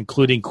of things,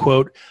 including,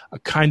 quote, a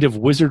kind of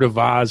Wizard of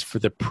Oz for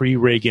the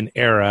pre-Reagan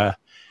era,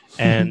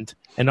 and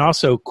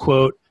also,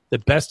 quote, the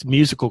best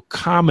musical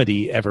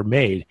comedy ever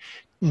made.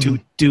 Do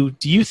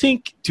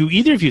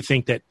either of you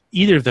think that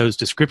either of those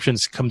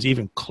descriptions comes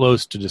even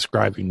close to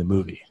describing the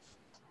movie?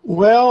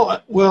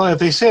 Well, if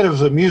they said it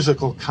was a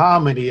musical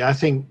comedy, I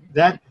think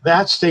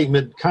that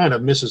statement kind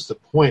of misses the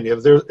point.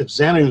 If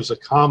Xanadu is a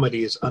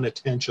comedy, it's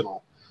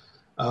unintentional.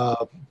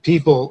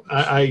 People,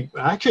 I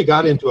actually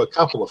got into a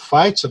couple of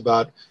fights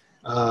about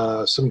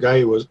some guy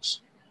who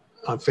was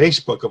on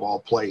Facebook, of all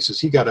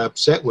places. He got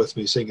upset with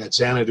me saying that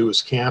Xanadu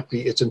is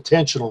campy. It's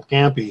intentional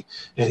campy.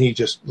 And he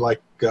just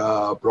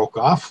broke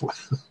off.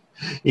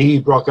 He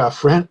broke off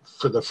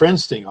for the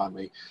Friends thing on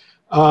me.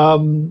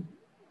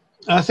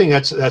 I think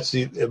that's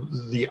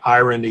the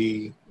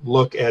irony.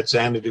 Look at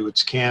Xanadu.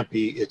 It's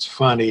campy. It's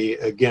funny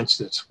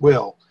against its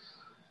will.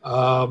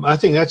 I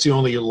think that's the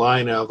only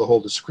line out of the whole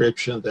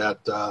description that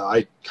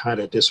I kind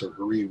of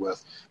disagree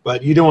with.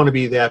 But you don't want to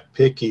be that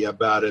picky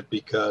about it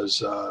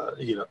because,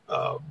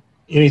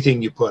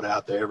 anything you put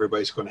out there,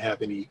 everybody's going to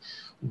have any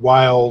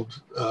wild,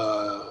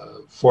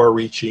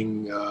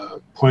 far-reaching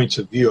points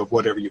of view of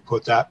whatever you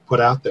put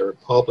out there in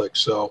public.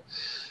 So,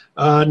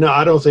 no,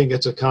 I don't think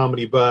it's a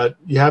comedy, but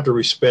you have to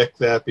respect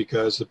that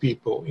because the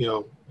people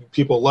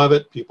love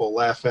it, people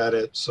laugh at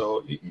it,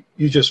 so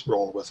you just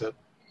roll with it.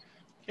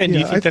 And do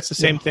you think that's the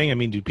same thing? I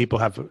mean,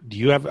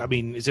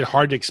 is it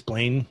hard to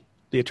explain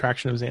the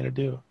attraction of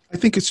Xanadu? I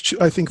think it's true.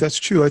 I think that's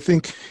true. I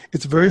think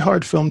it's a very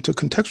hard film to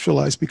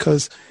contextualize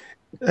because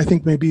I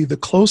think maybe the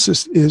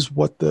closest is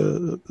what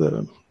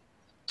the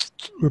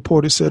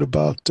reporter said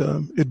about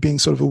it being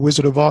sort of a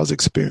Wizard of Oz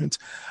experience.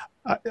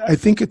 I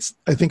think it's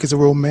a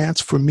romance.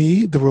 For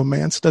me, the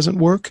romance doesn't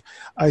work.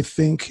 I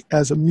think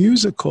as a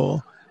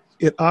musical,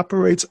 it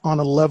operates on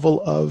a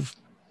level of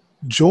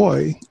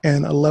joy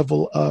and a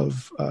level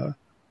of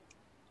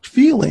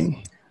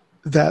feeling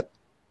that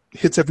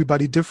hits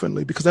everybody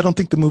differently, because I don't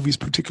think the movie's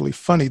particularly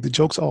funny. The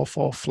jokes all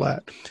fall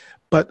flat.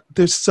 But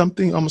there's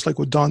something almost like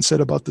what Don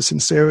said about the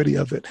sincerity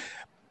of it.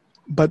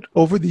 But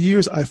over the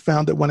years, I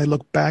found that when I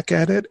look back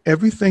at it,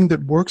 everything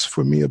that works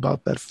for me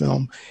about that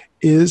film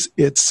is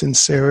its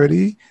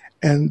sincerity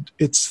and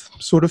its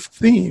sort of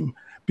theme.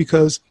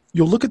 Because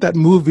you'll look at that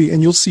movie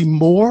and you'll see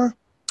more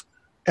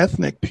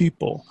ethnic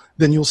people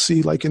than you'll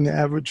see like in the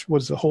average,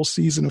 the whole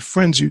season of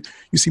Friends. You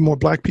see more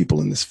black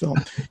people in this film.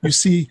 You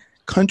see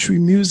country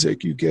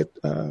music, you get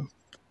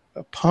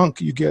punk,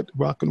 you get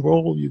rock and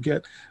roll, you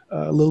get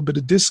a little bit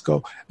of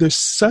disco. There's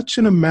such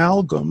an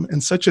amalgam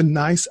and such a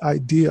nice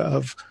idea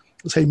of,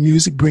 let's say,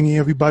 music bringing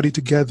everybody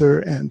together.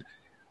 And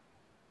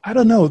I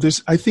don't know,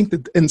 I think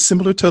that, and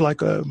similar to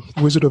like a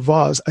Wizard of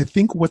Oz, I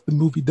think what the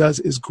movie does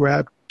is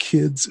grab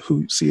kids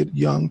who see it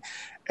young,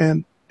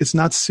 and it's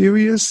not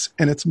serious,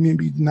 and it's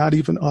maybe not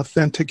even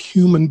authentic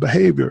human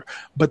behavior,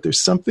 but there's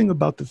something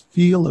about the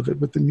feel of it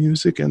with the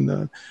music and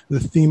the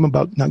theme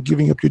about not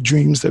giving up your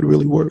dreams that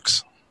really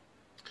works.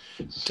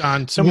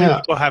 Don, so many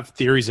people have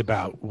theories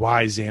about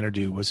why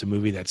Xanadu was a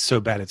movie that's so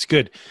bad it's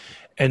good.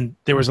 And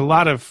there was a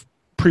lot of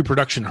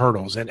pre-production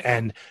hurdles,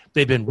 and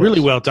they've been really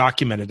well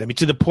documented. I mean,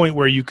 to the point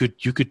where you could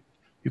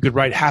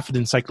write half an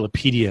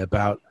encyclopedia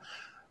about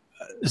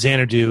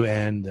Xanadu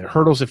and the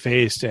hurdles it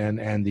faced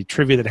and the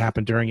trivia that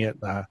happened during it.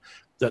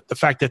 The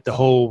fact that the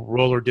whole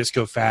roller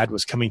disco fad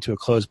was coming to a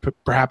close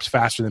perhaps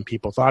faster than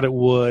people thought it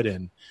would,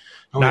 and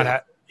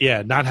not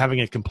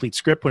having a complete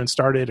script when it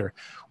started. Or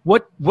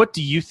what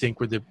do you think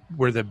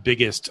were the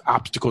biggest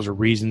obstacles or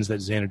reasons that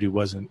Xanadu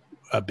wasn't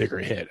a bigger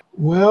hit?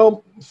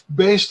 Well,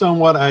 based on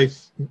my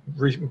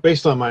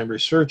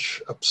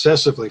research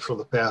obsessively for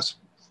the past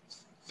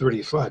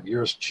 35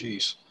 years,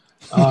 geez,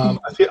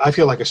 I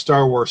feel like a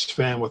Star Wars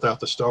fan without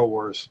the Star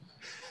Wars.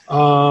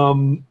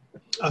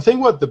 I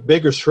think what the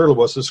biggest hurdle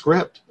was the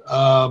script.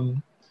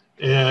 And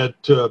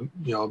to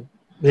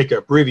make an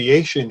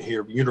abbreviation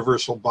here,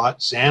 Universal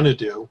bought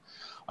Xanadu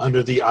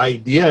under the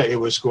idea it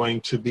was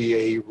going to be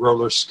a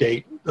roller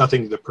skate. I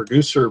think the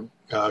producer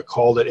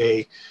called it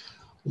a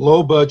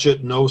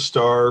low-budget,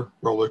 no-star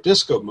roller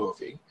disco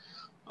movie.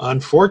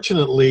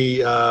 Unfortunately,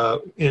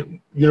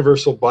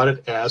 Universal bought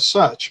it as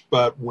such,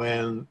 but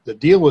when the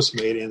deal was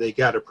made and they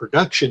got a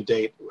production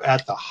date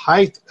at the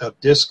height of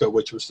disco,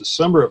 which was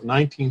December of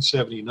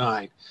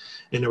 1979,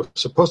 and it was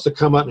supposed to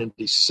come out in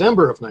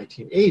December of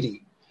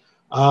 1980,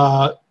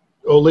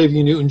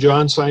 Olivia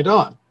Newton-John signed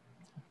on.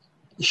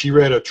 She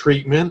read a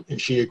treatment, and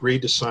she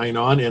agreed to sign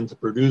on, and the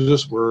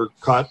producers were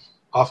caught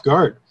off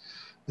guard.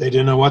 They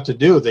didn't know what to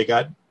do. They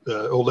got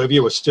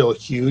Olivia was still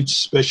huge,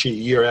 especially a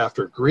year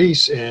after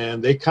Grease,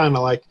 and they kind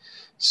of like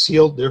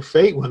sealed their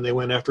fate when they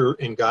went after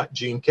and got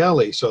Gene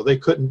Kelly. So they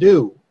couldn't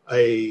do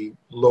a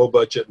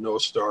low-budget,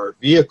 no-star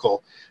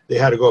vehicle. They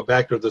had to go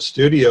back to the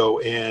studio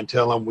and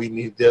tell them, we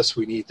need this,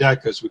 we need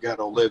that, because we got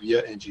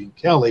Olivia and Gene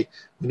Kelly.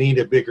 We need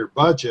a bigger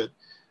budget.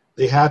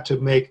 They had to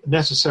make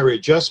necessary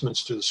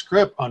adjustments to the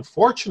script.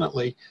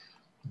 Unfortunately,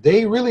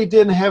 they really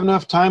didn't have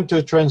enough time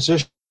to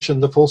transition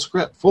the full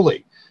script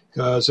fully,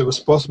 because it was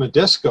supposed to be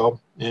disco,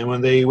 and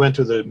when they went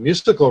to the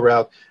musical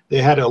route,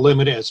 they had to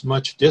eliminate as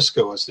much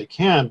disco as they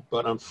can.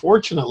 But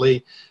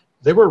unfortunately,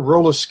 there were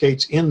roller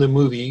skates in the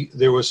movie.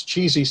 There was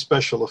cheesy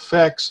special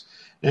effects,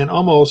 and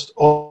almost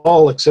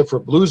all except for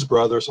Blues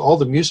Brothers, all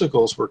the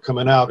musicals were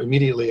coming out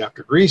immediately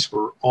after Grease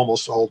were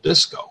almost all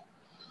disco.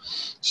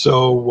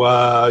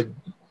 So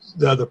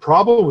the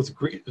problem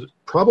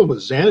with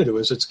Xanadu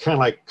is it's kind of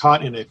like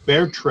caught in a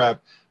bear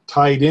trap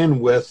tied in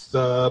with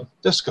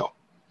disco.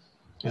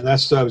 And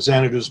that's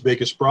Xanadu's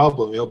biggest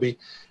problem. It'll be,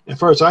 as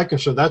far as I'm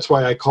concerned, that's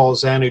why I call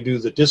Xanadu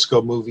the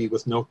disco movie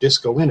with no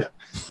disco in it.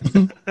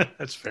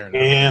 That's fair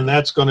enough. And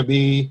it's going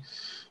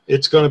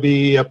to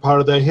be a part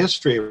of that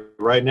history,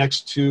 right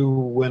next to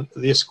when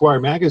the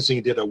Esquire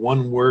magazine did a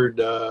one-word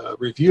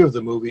review of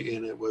the movie,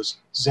 and it was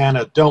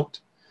Xana Don't.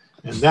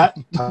 And that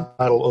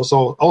title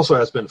also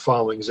has been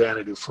following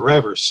Xanadu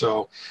forever.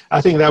 So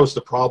I think that was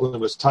the problem. It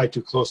was tied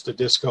too close to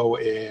disco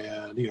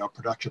and,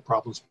 production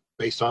problems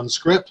based on the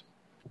script.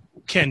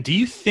 Ken, do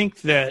you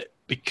think that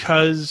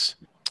because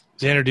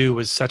Xanadu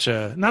was such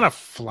not a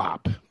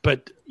flop,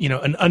 but,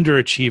 an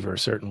underachiever,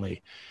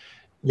 certainly.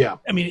 Yeah.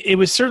 I mean, it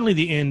was certainly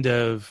the end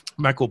of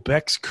Michael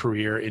Beck's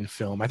career in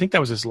film. I think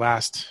that was his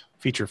last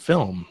feature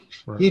film.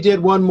 He did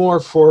one more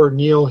for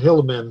Neil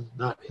Hillman,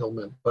 not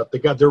Hillman, but the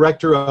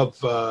director of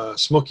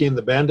Smokey and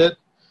the Bandit.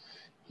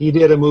 He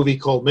did a movie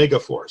called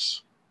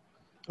Megaforce.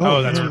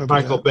 Oh, that's right.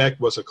 Michael Beck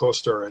was a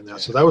co-star in that. Yeah.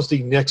 So that was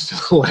the next to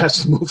the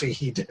last movie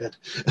he did.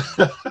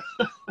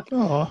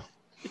 Oh,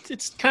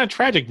 it's kind of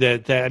tragic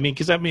that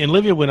because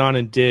Olivia went on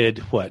and did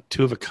what,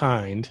 Two of a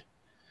Kind,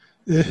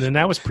 and then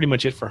that was pretty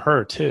much it for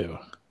her too.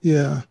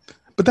 Yeah,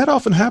 but that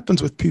often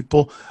happens with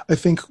people. I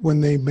think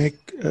when they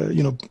make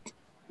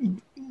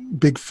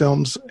big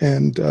films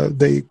and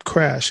they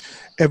crash,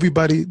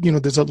 everybody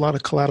there's a lot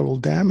of collateral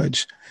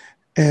damage,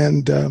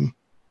 and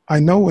I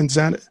know when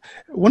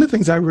one of the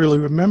things I really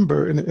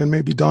remember, and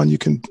maybe Don, you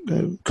can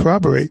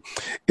corroborate,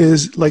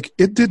 is like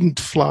it didn't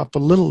flop a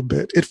little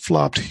bit. It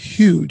flopped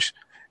huge.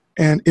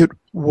 And it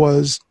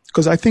was,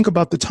 because I think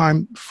about the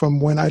time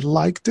from when I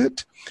liked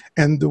it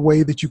and the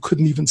way that you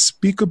couldn't even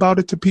speak about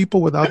it to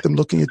people without them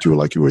looking at you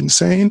like you were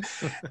insane.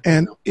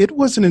 And it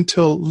wasn't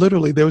until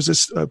literally there was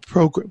this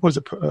program,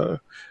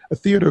 a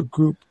theater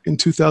group in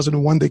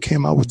 2001, they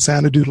came out with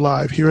Xanadu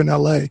Live here in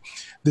LA.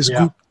 This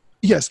group,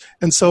 yes.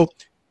 And so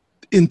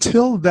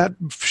until that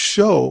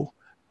show,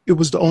 it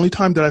was the only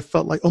time that I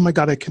felt like, oh my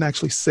God, I can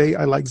actually say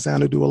I like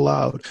Xanadu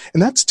aloud.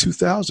 And that's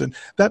 2000.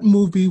 That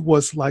movie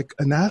was like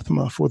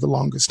anathema for the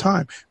longest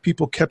time.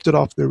 People kept it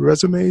off their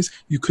resumes.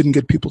 You couldn't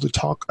get people to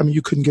talk. I mean,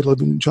 you couldn't get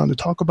Elton John to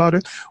talk about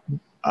it.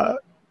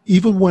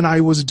 Even when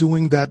I was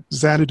doing that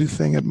Xanadu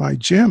thing at my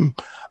gym,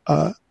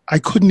 I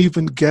couldn't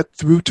even get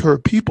through to her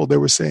people. They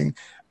were saying,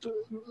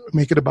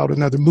 make it about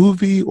another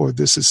movie, or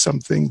this is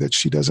something that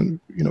she doesn't,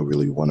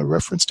 really want to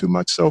reference too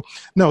much. So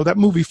no, that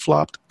movie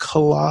flopped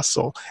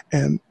colossal.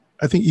 And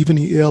I think even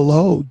the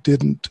ELO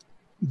didn't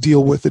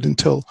deal with it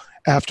until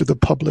after the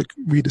public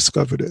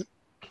rediscovered it.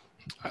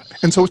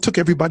 And so it took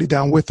everybody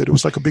down with it. It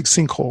was like a big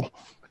sinkhole.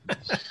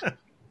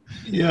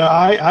 Yeah,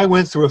 I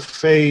went through a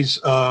phase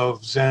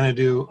of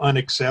Xanadu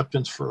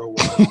unacceptance for a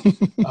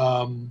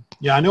while.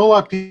 I know a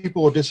lot of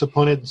people were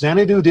disappointed.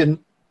 Xanadu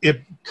it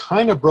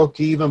kind of broke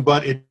even,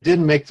 but it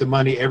didn't make the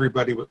money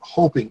everybody was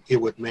hoping it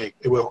would make.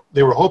 They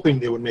were hoping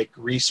they would make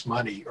Grease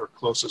money or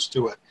closest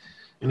to it,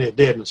 and it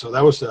did. And so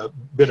that was a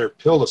bitter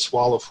pill to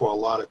swallow for a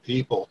lot of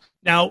people.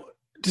 Now,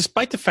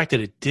 despite the fact that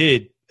it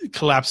did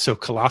collapse so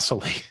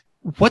colossally,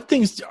 what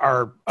things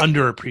are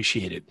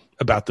underappreciated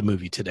about the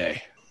movie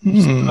today?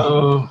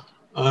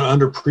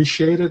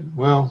 Underappreciated?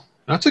 Well,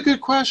 that's a good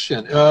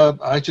question.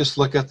 I just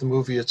look at the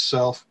movie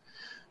itself.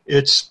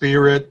 Its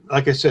spirit,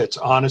 like I said, its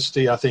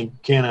honesty. I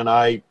think Ken and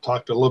I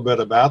talked a little bit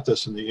about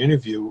this in the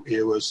interview.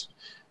 It was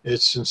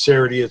its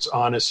sincerity, its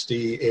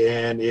honesty,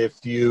 and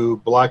if you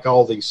block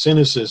all the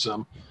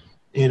cynicism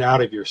in out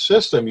of your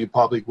system, you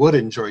probably would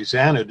enjoy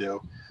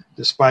Xanadu,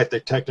 despite the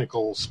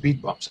technical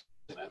speed bumps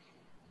in it.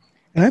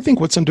 And I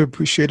think what's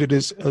underappreciated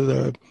is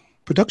the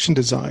production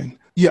design.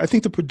 Yeah, I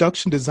think the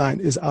production design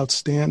is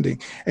outstanding,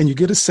 and you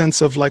get a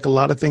sense of like a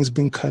lot of things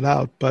being cut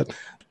out, but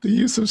the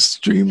use of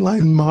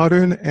streamlined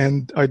modern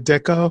and Art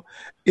Deco,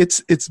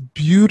 it's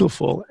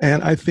beautiful.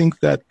 And I think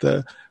that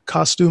the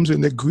costumes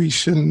and the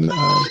Grecian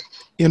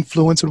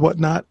influence and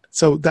whatnot,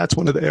 so that's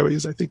one of the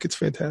areas I think it's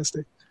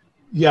fantastic.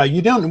 Yeah,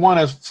 you don't want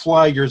to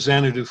fly your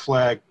Xanadu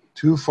flag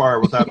too far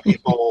without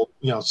people,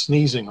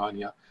 sneezing on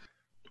you.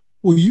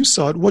 Well, you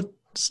saw it. What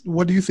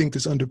do you think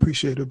is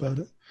underappreciated about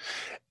it?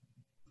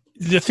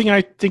 The thing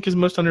I think is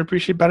most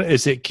underappreciated about it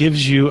is it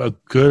gives you a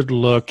good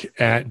look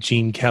at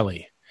Gene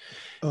Kelly.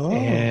 Oh.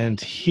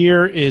 And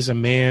here is a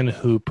man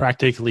who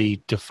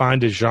practically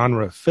defined a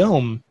genre of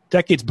film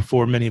decades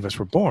before many of us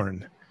were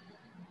born.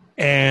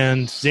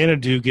 And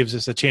Xanadu gives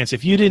us a chance.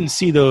 If you didn't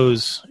see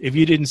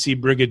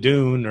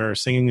Brigadoon or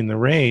Singing in the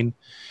Rain,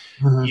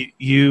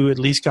 you at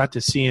least got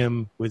to see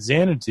him with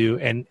Xanadu.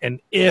 And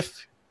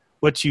if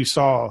what you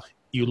saw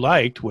you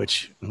liked,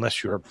 which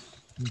unless you're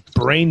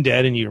brain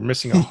dead and you're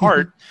missing a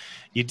heart,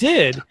 you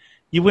did.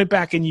 You went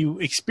back and you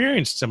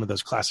experienced some of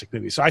those classic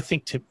movies. So I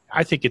think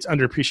it's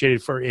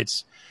underappreciated for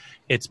its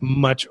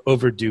much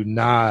overdue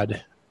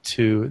nod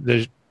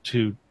to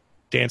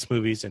dance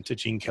movies and to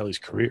Gene Kelly's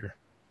career.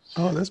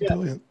 Oh, that's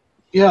brilliant.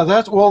 Yeah,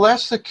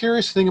 that's the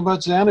curious thing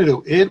about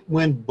Xanadu. It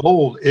went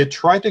bold. It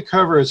tried to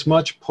cover as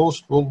much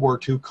post-World War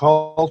II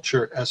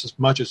culture as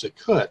much as it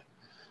could.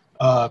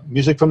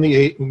 Music from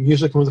the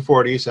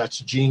 40s, that's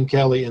Gene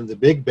Kelly and the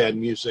big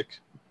band music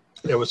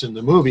that was in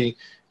the movie,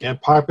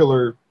 and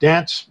popular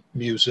dance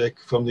music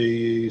from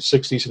the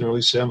 60s and early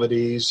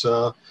 70s,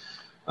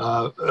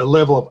 a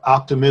level of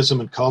optimism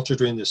and culture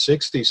during the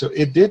 60s. So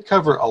it did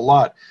cover a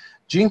lot.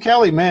 Gene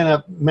Kelly may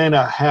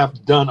not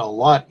have done a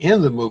lot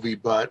in the movie,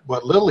 but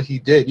what little he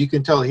did, you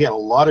can tell he had a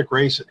lot of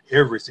grace in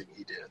everything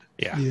he did.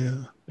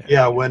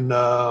 Yeah. When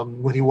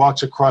he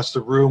walks across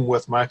the room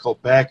with Michael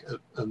Beck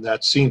in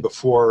that scene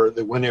before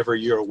the "Whenever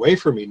You're Away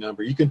From Me"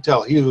 number, you can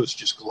tell he was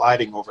just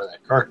gliding over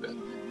that carpet.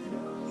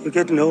 You're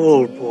getting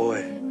old,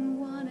 boy.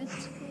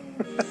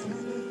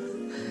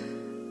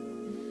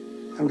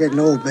 I'm getting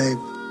old, babe.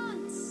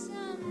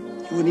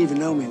 You wouldn't even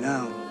know me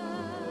now.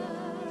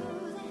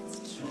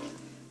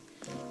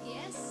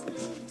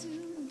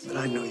 But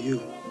I know you.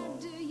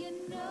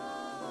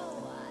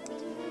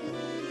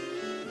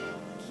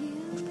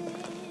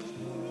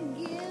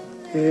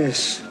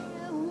 Yes,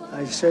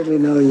 I certainly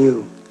know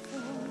you.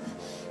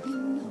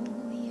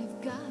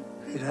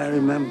 And I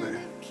remember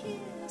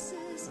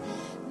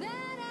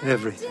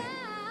everything.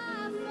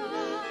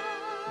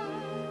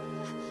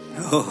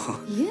 Oh,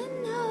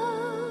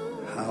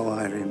 how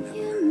I remember.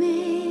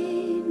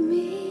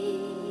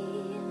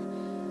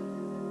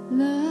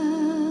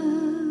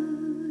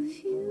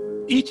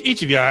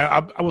 Each of you,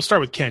 I will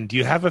start with Ken. Do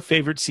you have a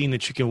favorite scene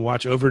that you can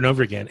watch over and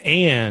over again?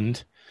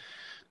 And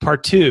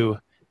part two,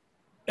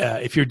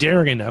 if you're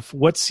daring enough,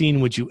 what scene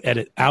would you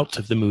edit out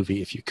of the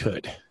movie if you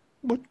could?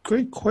 What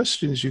great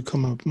questions you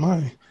come up.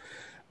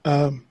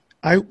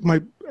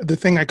 The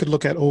thing I could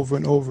look at over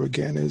and over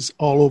again is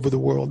All Over the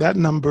World. That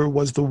number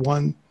was the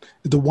one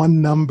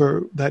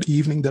number that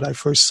evening that I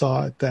first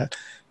saw it that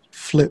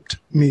flipped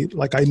me.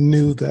 Like I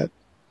knew that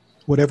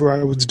whatever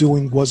I was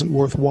doing wasn't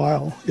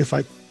worthwhile if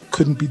I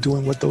couldn't be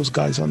doing what those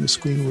guys on the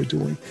screen were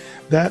doing.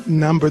 That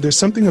number, there's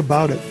something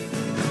about it.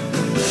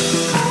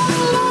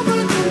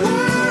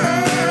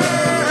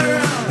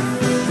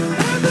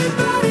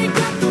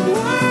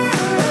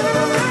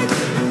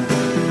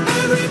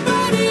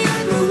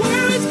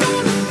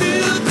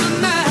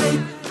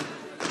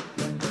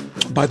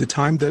 By the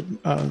time that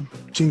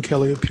Gene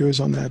Kelly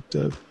appears on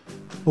that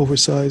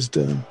oversized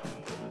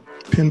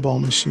pinball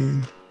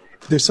machine,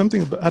 there's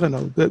something about, I don't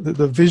know,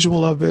 the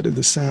visual of it and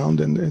the sound,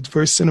 and it's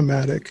very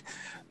cinematic.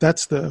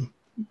 That's the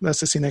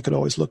scene I could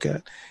always look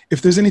at.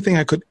 If there's anything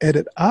I could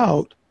edit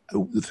out,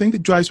 the thing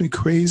that drives me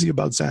crazy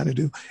about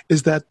Xanadu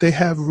is that they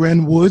have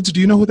Ren Woods.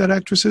 Do you know who that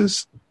actress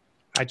is?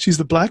 She's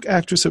the black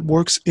actress that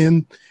works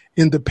in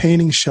the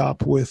painting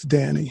shop with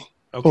Danny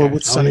or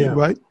with Sonny,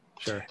 right?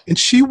 Sure. And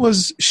she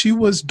was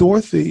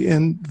Dorothy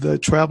in the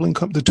touring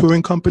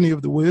company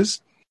of The Wiz.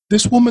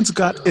 This woman's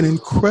got an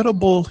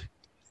incredible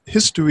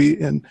history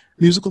in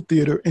musical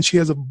theater, and she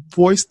has a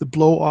voice to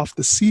blow off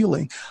the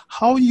ceiling.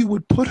 How you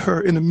would put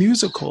her in a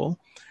musical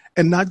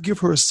and not give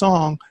her a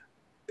song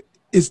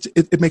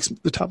it makes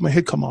the top of my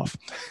head come off.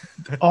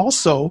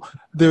 Also,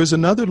 there's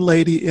another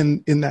lady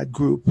in that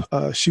group.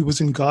 She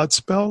was in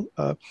Godspell.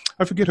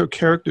 I forget her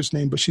character's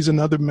name, but she's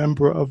another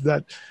member of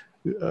that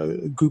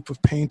group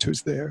of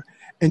painters there.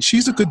 And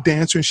she's a good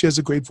dancer, and she has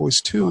a great voice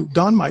too.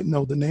 Don might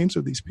know the names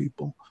of these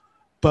people.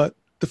 But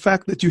the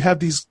fact that you have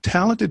these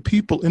talented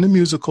people in a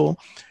musical,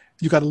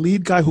 you got a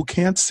lead guy who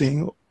can't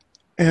sing,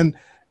 and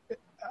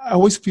I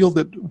always feel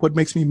that what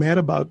makes me mad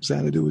about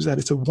Xanadu is that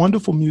it's a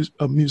wonderful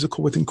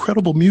musical with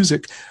incredible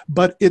music,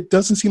 but it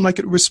doesn't seem like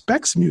it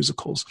respects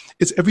musicals.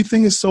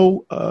 Everything is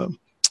so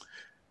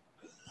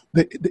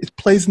it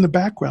plays in the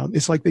background.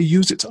 It's like they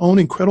use its own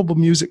incredible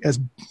music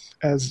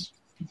as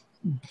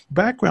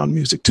background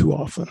music too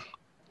often.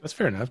 That's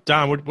fair enough.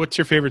 Don, what's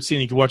your favorite scene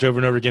you can watch over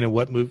and over again, and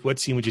what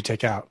scene would you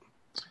take out?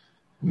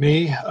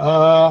 Me?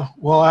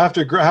 Well,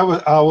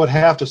 I would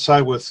have to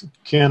side with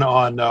Ken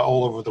on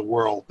All Over the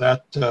World.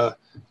 That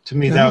to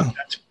me,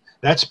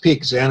 that's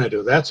peak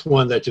Xanadu. That's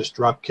one that just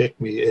drop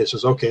kicked me. It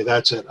says, okay,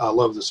 that's it. I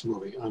love this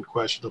movie,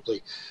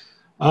 unquestionably.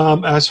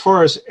 As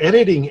far as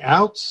editing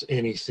out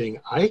anything,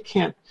 I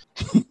can't.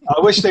 I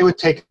wish they would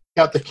take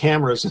out the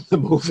cameras in the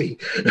movie.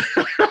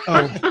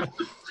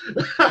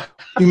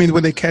 You mean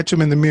when they catch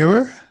them in the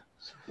mirror?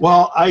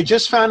 Well, I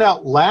just found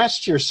out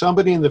last year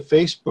somebody in the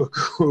Facebook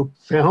group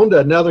found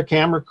another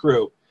camera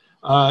crew.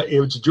 It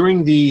was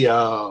during the,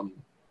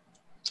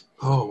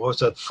 what was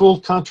that? Full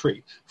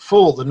Country.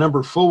 The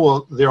number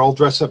Full, they're all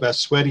dressed up as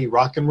sweaty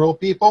rock and roll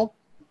people.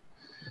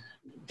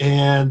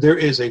 And there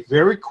is a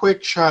very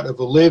quick shot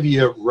of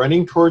Olivia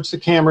running towards the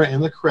camera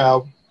and the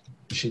crowd.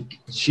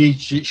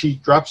 She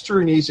drops to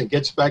her knees and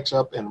gets back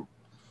up and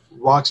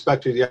walks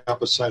back to the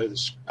opposite side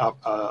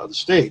of the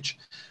stage.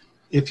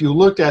 If you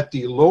look at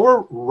the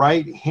lower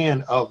right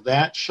hand of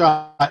that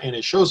shot, and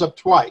it shows up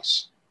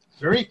twice,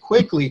 very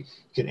quickly,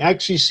 you can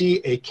actually see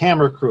a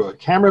camera crew, a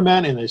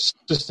cameraman and an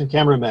assistant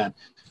cameraman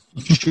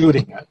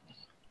shooting it.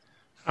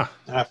 Huh.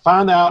 And I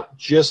found out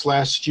just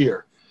last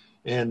year,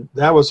 and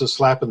that was a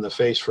slap in the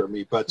face for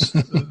me. But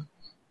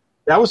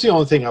that was the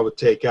only thing I would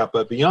take out.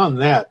 But beyond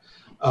that,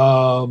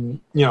 I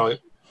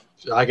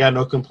got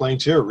no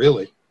complaints here,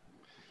 really.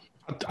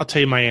 I'll tell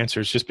you my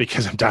answers just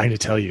because I'm dying to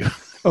tell you.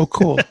 Oh,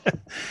 cool.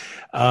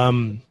 A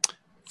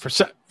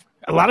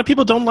lot of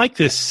people don't like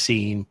this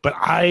scene, but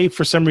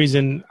for some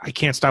reason, I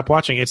can't stop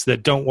watching. It's the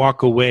 "Don't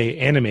Walk Away"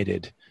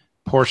 animated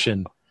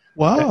portion.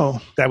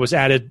 Wow. That was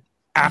added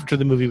after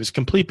the movie was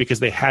complete because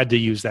they had to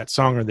use that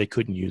song or they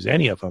couldn't use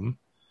any of them.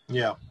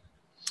 Yeah.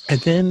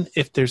 And then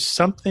if there's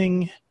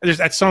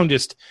that song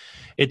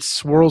it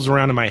swirls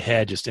around in my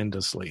head just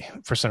endlessly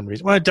for some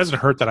reason. Well, it doesn't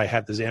hurt that I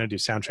have the Xanadu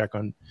soundtrack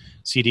on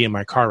CD in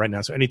my car right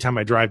now. So anytime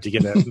I drive to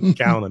get a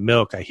gallon of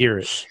milk, I hear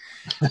it.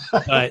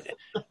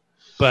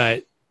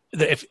 But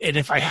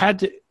if I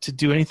had to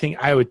do anything,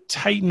 I would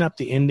tighten up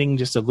the ending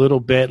just a little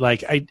bit.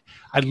 Like I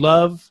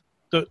love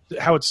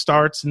how it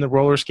starts in the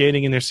roller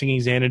skating and they're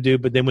singing Xanadu,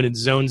 but then when it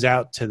zones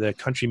out to the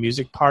country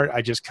music part,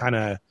 I just kind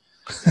of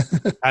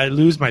I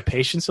lose my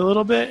patience a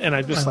little bit, and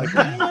I'm just like.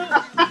 Grand,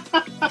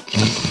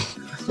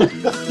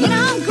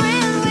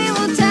 we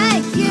will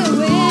take you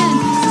in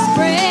to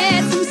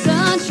spread some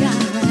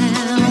sunshine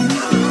around.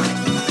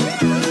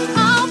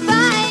 All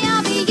by,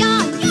 I'll be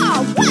on your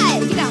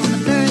way. Get on the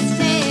first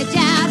stage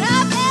out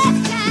of this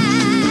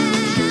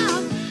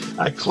town.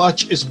 My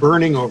clutch is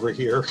burning over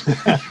here.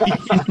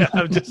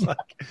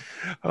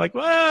 I'm like,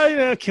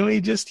 well, can we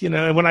just,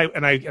 and when I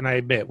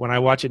admit, when I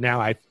watch it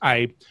now,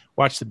 I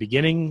watch the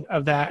beginning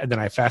of that, and then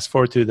I fast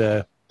forward through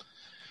the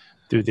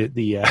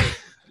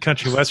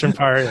country western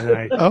part, and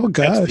I Oh,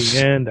 that's gosh. the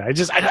end.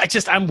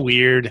 I'm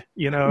weird,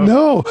 you know.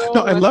 No,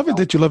 I love it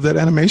that you love that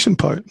animation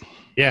part.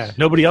 Yeah,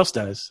 nobody else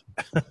does.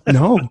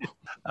 No.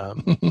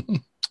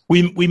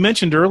 We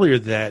mentioned earlier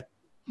that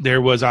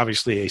there was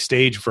obviously a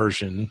stage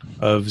version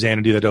of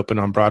Xanadu that opened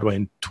on Broadway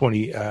in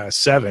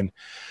 27.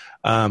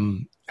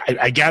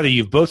 I gather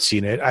you've both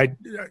seen it. I'm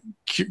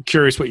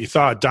curious what you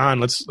thought. Don,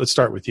 let's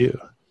start with you.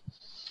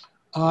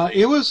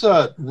 It was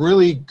a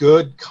really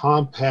good,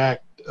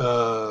 compact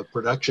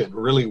production. It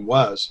really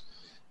was.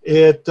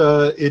 It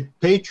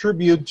paid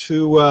tribute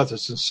to the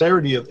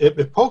sincerity of it.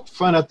 It poked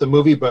fun at the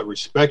movie, but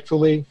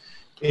respectfully,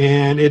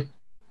 and it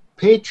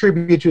paid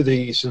tribute to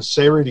the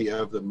sincerity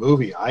of the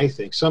movie. I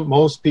think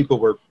most people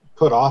were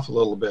put off a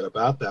little bit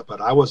about that,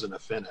 but I wasn't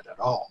offended at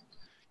all.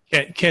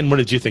 Ken, what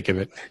did you think of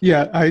it?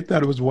 Yeah, I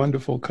thought it was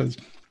wonderful because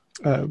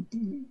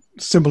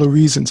similar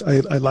reasons. I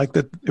like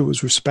that it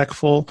was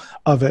respectful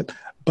of it,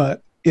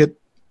 but it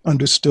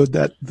understood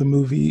that the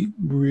movie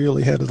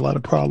really had a lot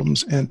of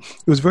problems, and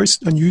it was very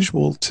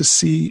unusual to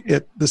see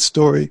the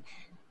story,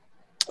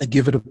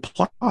 give it a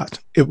plot.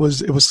 It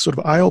was sort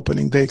of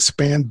eye-opening. They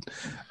expand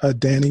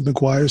Danny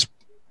McGuire's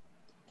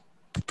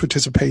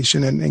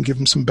participation and give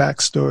him some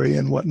backstory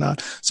and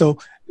whatnot. So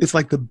it's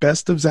like the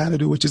best of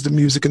Xanadu, which is the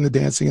music and the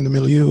dancing and the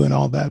milieu and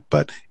all that,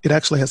 but it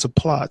actually has a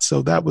plot.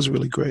 So that was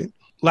really great.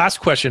 Last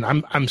question.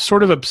 I'm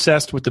sort of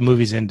obsessed with the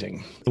movie's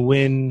ending.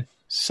 When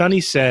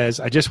Sonny says,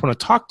 "I just want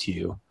to talk to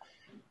you,"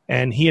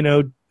 and he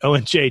and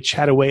O&J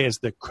chat away as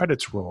the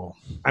credits roll.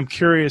 I'm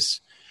curious,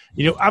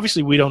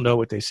 obviously we don't know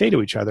what they say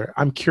to each other.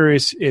 I'm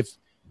curious if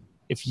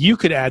you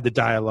could add the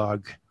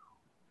dialogue,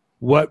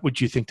 what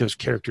would you think those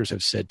characters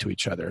have said to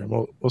each other? And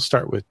we'll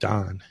start with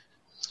Don.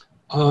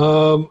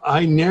 I'll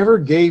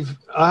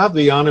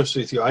be honest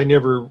with you, I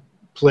never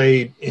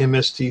played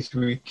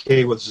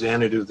MST3K with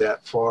Xanadu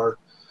that far.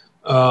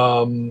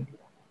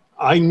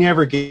 I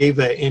never gave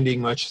that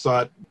ending much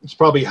thought. It's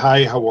probably,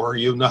 "Hi, how are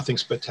you?" Nothing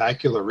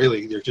spectacular,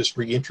 really. They're just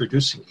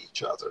reintroducing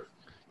each other.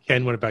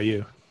 Ken, what about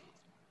you?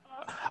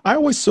 I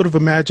always sort of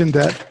imagined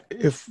that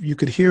if you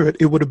could hear it,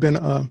 it would have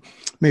been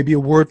maybe a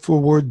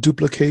word-for-word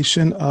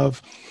duplication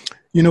of,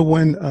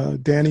 when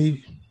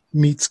Danny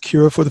meets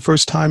Kira for the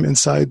first time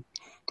inside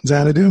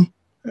Xanadu.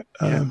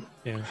 Yeah.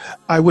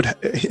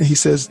 He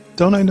says,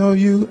 "Don't I know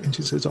you?" And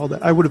she says all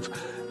that. I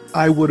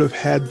would have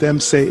had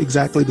them say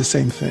exactly the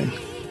same thing.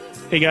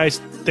 Hey guys,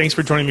 thanks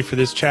for joining me for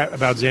this chat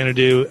about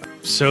Xanadu.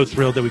 So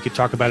thrilled that we could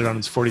talk about it on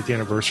its 40th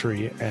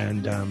anniversary,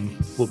 and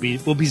we'll be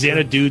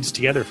Xanadu dudes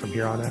together from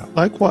here on out.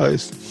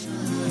 Likewise.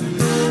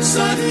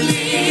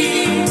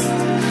 Suddenly,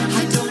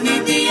 I don't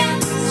need the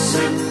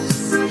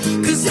answers,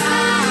 'cause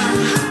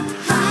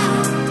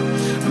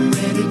I'm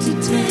ready to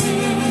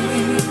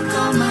take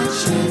all my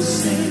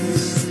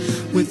chances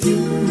with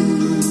you.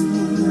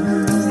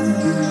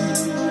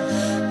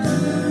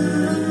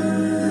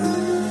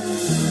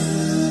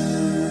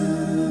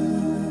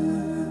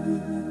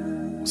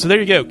 So there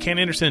you go. Ken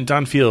Anderson and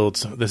Don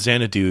Fields, the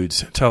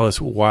Xanadudes, tell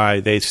us why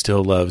they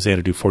still love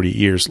Xanadu 40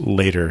 years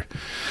later.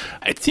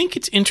 I think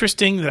it's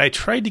interesting that I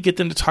tried to get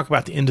them to talk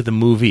about the end of the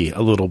movie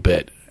a little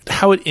bit,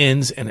 how it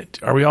ends, and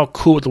are we all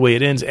cool with the way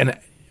it ends? And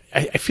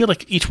I feel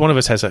like each one of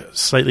us has a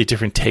slightly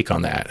different take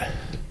on that.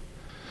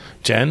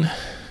 Jen?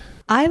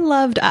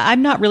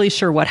 I'm not really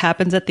sure what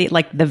happens at the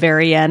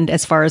very end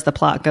as far as the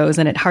plot goes,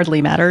 and it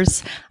hardly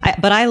matters.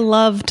 But I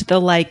loved the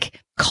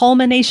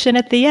culmination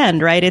at the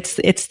end, right?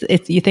 It's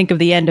you think of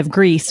the end of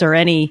Grease or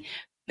any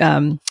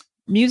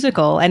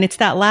musical, and it's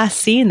that last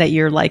scene that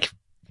you're like,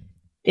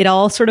 it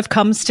all sort of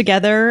comes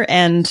together.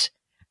 And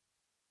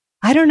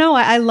I don't know.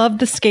 I loved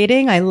the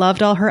skating. I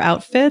loved all her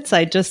outfits.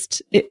 I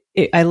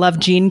love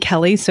Gene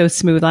Kelly, so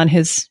smooth on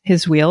his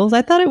wheels.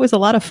 I thought it was a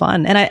lot of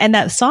fun. And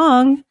that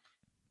song,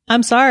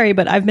 I'm sorry,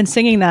 but I've been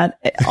singing that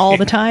all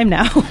the time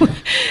now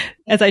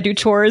as I do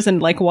chores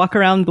and walk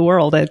around the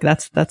world.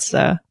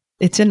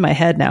 It's in my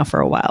head now for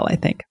a while, I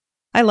think.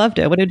 I loved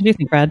it. What did you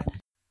think, Brad?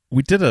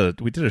 We did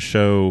a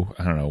show,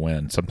 I don't know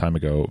when, some time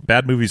ago,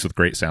 bad movies with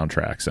great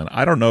soundtracks, and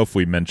I don't know if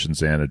we mentioned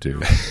Xanadu,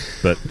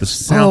 but the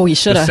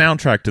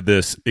soundtrack to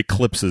this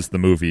eclipses the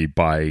movie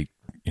by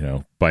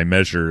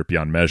measure,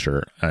 beyond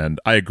measure. And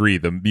I agree,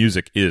 the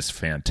music is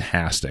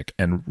fantastic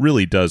and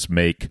really does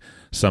make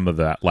some of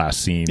that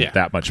last scene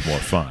that much more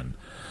fun.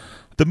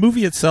 The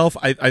movie itself,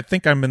 I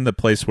think I'm in the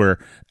place where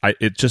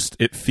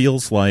it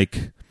feels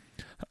like,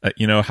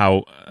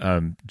 how,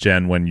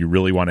 Jen, when you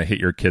really want to hit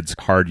your kids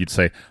hard, you'd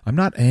say, "I'm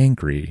not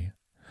angry,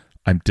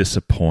 I'm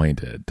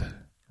disappointed,"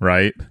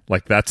 right?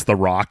 Like that's the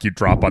rock you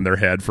drop on their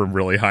head from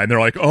really high, and they're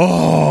like,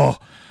 "Oh."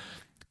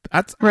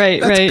 That's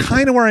right.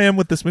 Kind of where I am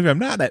with this movie. I'm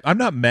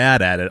not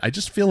mad at it. I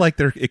just feel like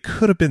it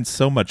could have been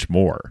so much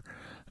more.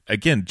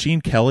 Again,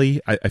 Gene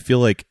Kelly, I feel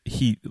like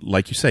he,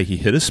 like you say, he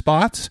hit his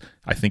spots.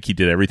 I think he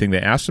did everything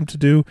they asked him to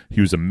do.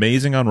 He was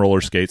amazing on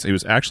roller skates. He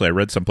was actually, I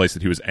read someplace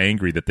that he was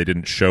angry that they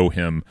didn't show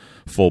him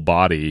full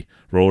body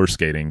roller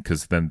skating,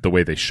 because then the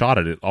way they shot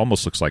it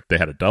almost looks like they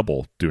had a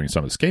double doing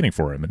some of the skating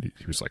for him. And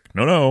he was like,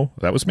 no,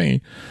 that was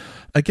me.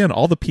 again,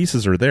 all the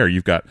pieces are there.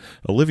 You've got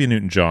Olivia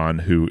Newton-John,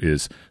 who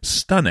is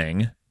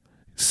stunning,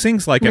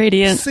 sings like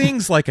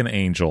an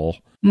angel.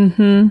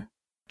 Mm-hmm.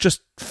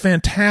 Just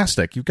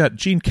fantastic. You've got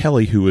Gene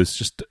Kelly, who is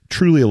just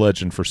truly a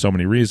legend for so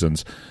many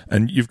reasons.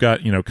 And you've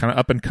got, kind of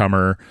up and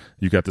comer.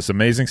 You've got this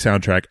amazing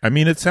soundtrack. I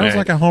mean, it sounds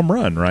like a home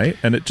run, right?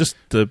 And it just,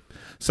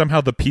 somehow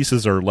the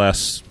pieces are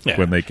less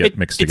when they get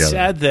mixed together. It's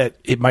sad that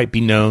it might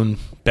be known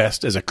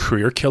best as a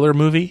career killer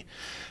movie,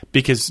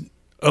 because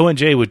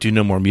O&J would do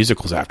no more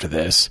musicals after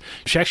this.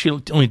 She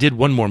actually only did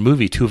one more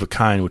movie, Two of a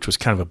Kind, which was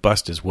kind of a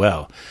bust as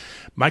well.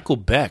 Michael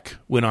Beck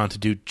went on to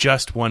do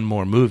just one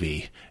more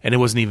movie, and it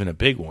wasn't even a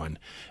big one.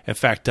 In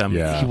fact,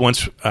 he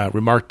once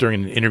remarked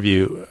during an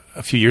interview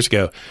a few years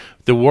ago,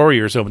 "The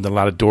Warriors opened a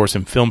lot of doors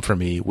in film for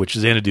me, which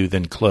Xanadu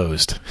then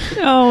closed."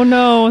 Oh,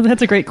 no.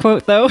 That's a great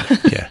quote, though.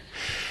 Yeah.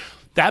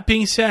 That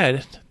being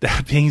said,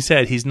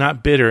 he's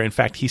not bitter. In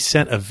fact, he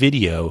sent a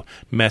video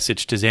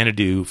message to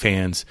Xanadu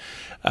fans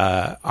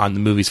on the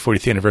movie's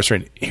 40th anniversary,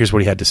 and here's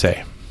what he had to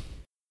say.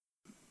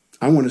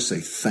 I want to say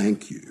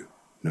thank you,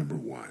 number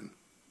one.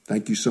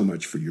 Thank you so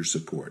much for your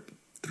support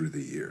through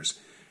the years.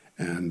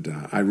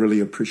 And I really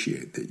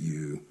appreciate that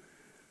you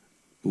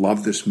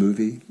love this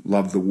movie,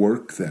 love the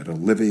work that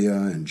Olivia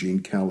and Gene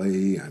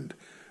Kelly and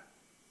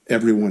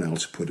everyone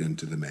else put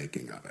into the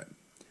making of it.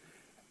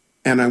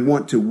 And I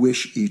want to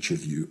wish each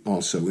of you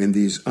also, in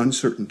these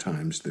uncertain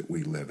times that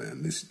we live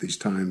in, these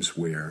times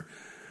where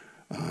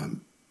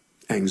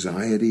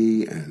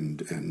anxiety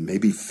and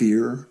maybe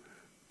fear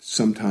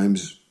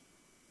sometimes,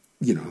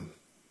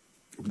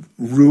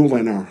 rule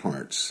in our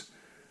hearts.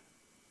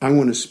 I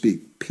want to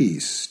speak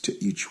peace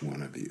to each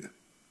one of you.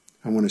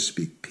 I want to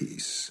speak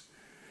peace.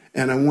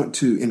 And I want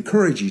to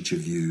encourage each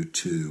of you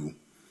to,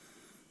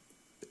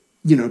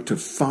 to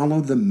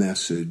follow the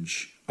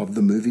message of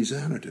the movie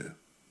Xanadu.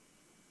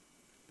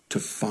 To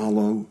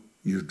follow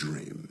your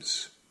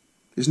dreams.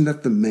 Isn't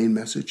that the main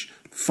message?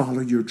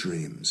 Follow your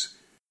dreams.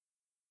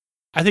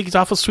 I think it's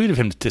awful sweet of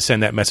him to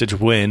send that message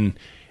when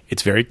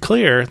it's very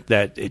clear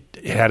that it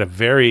had a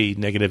very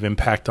negative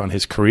impact on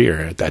his career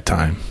at that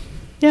time.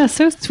 Yeah,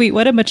 so sweet.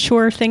 What a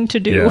mature thing to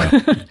do.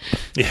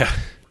 Yeah.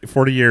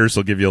 40 years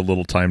will give you a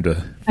little time to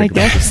think I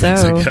guess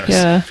so.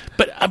 Yeah.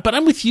 But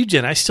I'm with you,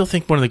 Jen. I still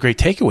think one of the great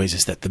takeaways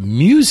is that the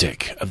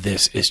music of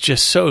this is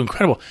just so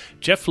incredible.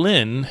 Jeff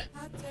Lynne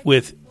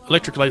with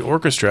Electric Light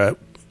Orchestra,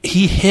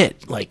 he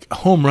hit like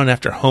home run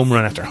after home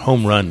run after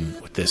home run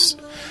with this.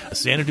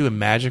 Xanadu and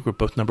Magic were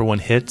both number one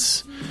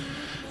hits.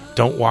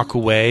 Don't Walk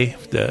Away,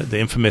 the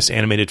infamous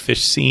animated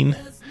fish scene,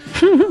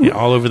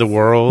 all over the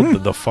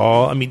world, the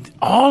fall. I mean,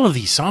 all of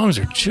these songs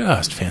are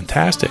just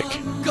fantastic.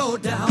 Go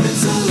down,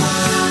 it's a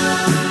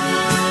lie.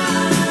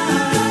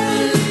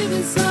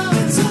 Believing so,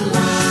 it's a lie.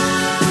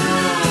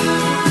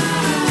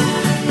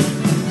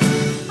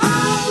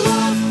 Our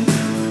love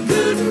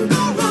couldn't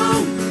go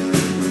wrong.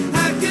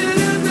 How could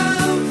I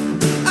know?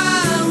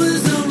 I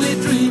was only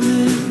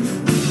dreaming.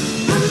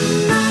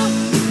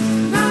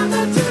 And now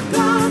that you're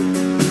gone,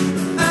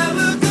 I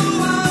will go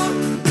on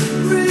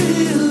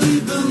really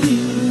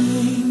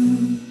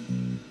believing.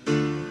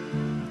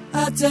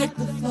 I take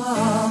the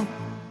fall.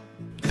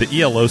 The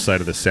ELO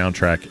side of the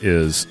soundtrack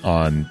is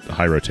on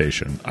high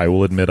rotation. I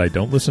will admit I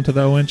don't listen to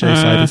the ONJ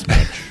side as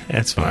much.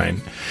 That's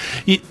fine.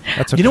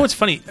 That's okay. You know what's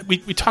funny?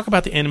 We talk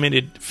about the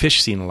animated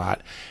fish scene a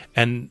lot,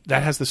 and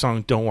that has the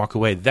song Don't Walk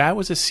Away. That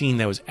was a scene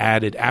that was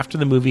added after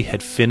the movie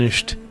had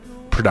finished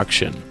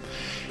production.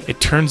 It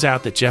turns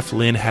out that Jeff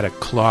Lynne had a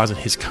clause in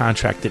his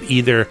contract that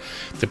either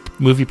the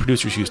movie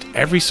producers used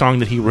every song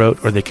that he wrote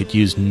or they could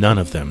use none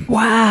of them.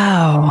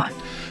 Wow.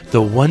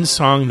 The one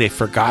song they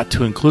forgot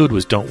to include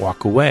was Don't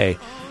Walk Away.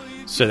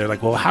 So they're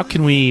like, well, how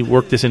can we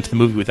work this into the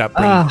movie without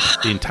bringing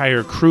the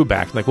entire crew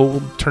back? Like, well,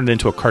 we'll turn it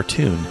into a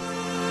cartoon.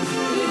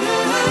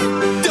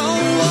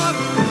 Don't walk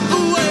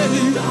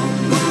away.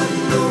 Don't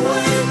walk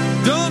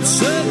away. Don't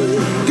say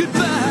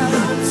goodbye.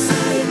 Don't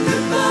say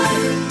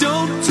goodbye.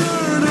 Don't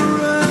turn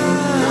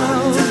around.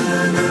 Don't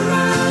turn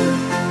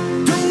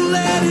around. Don't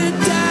let it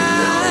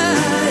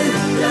die.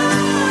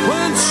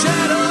 When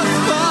shadows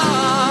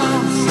fall.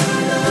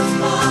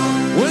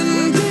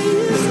 When day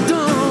is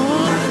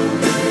dawn.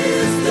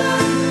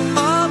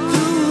 Up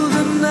through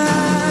the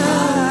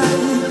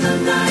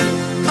night.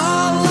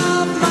 All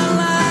of my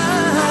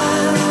life.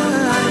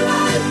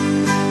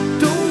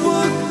 Don't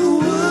walk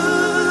away.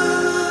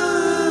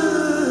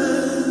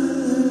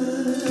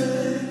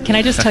 Can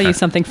I just tell you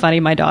something funny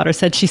my daughter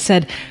said? She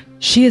said,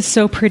 she is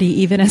so pretty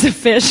even as a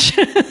fish.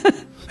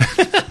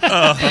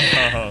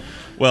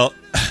 Well,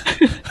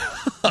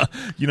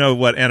 you know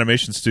what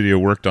animation studio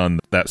worked on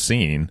that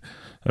scene?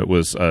 It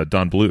was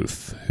Don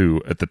Bluth,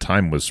 who at the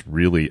time was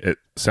really, it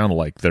sounded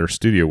like their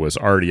studio was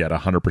already at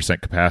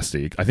 100%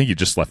 capacity. I think he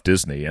just left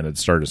Disney and had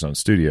started his own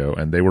studio,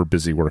 and they were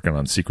busy working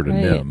on Secret of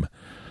NIMH.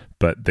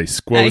 But they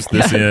squeezed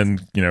this in,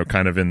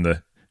 kind of in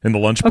the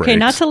lunch breaks. Okay,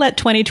 not to let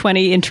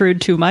 2020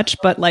 intrude too much,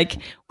 but like,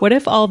 what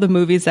if all the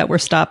movies that were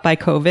stopped by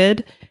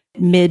COVID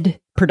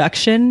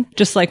mid-production,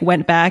 just like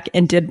went back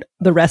and did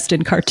the rest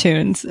in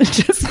cartoons.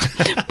 Just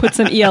put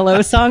some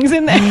ELO songs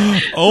in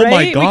there. Oh right?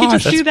 my gosh, we could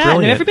just do that's that,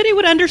 brilliant. and everybody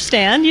would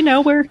understand.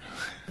 We're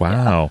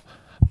Wow.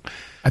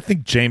 I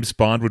think James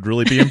Bond would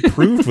really be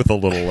improved with a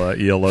little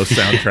ELO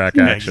soundtrack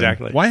action. Yeah,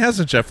 exactly. Why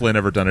hasn't Jeff Lynne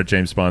ever done a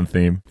James Bond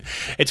theme?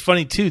 It's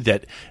funny, too,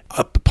 that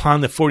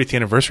upon the 40th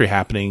anniversary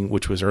happening,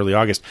 which was early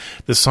August,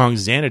 the song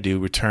Xanadu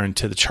returned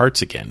to the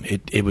charts again.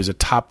 It was a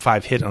top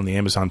 5 hit on the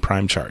Amazon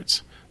Prime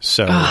charts.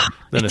 So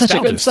the it's such a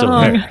nostalgia good is still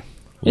song. there.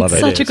 Love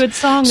it's it. such a good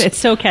song. It's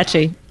so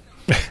catchy.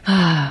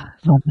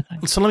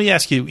 So let me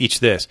ask you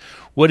each this.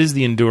 What is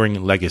the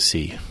enduring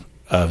legacy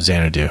of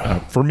Xanadu?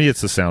 For me,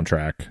 it's the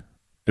soundtrack.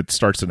 It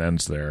starts and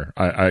ends there.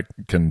 I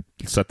can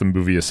set the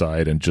movie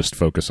aside and just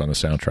focus on the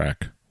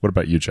soundtrack. What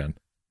about you, Jen?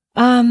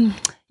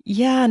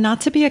 Yeah,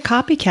 not to be a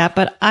copycat,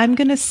 but I'm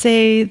going to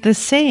say the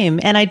same.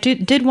 And I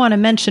did want to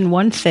mention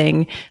one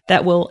thing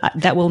that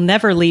will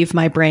never leave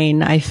my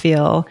brain, I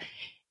feel,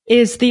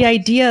 is the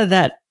idea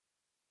that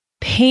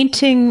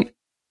painting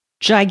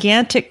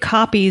gigantic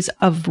copies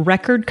of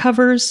record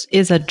covers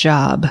is a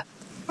job.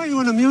 Are you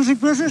in the music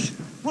business?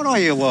 What are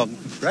you,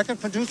 record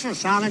producer,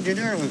 sound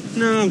engineer?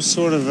 No, I'm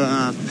sort of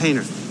a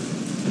painter.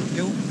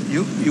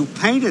 You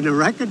paint in the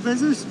record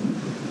business?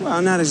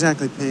 Well, not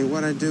exactly paint.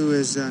 What I do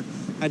is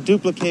I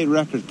duplicate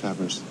record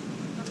covers.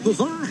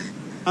 What?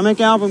 I make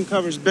album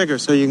covers bigger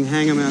so you can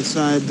hang them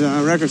outside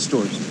record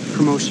stores.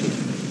 Promotion.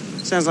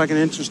 Sounds like an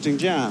interesting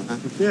job, huh?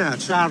 Yeah,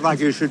 it sounds like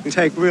you should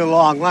take real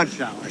long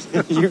lunch hours.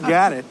 You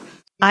got it.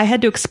 I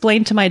had to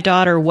explain to my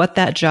daughter what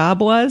that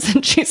job was,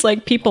 and she's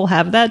like, "People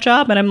have that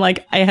job," and I'm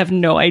like, "I have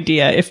no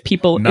idea if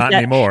people Not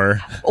anymore,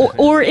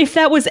 or if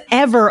that was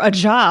ever a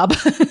job."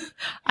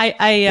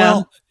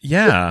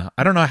 Yeah,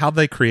 I don't know how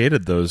they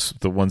created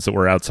the ones that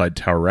were outside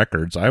Tower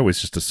Records. I always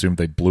just assumed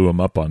they blew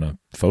them up on a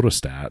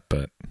photostat,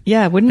 but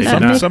yeah, wouldn't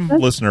that make some sense?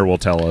 listener will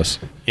tell us.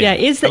 Yeah,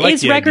 is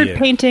record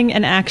painting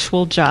an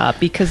actual job?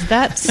 Because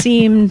that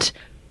seemed,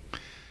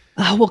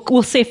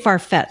 we'll say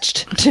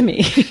far-fetched to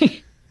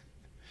me.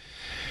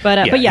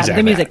 But yeah, exactly.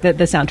 The music, the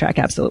soundtrack,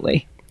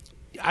 absolutely.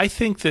 I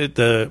think that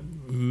the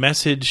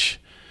message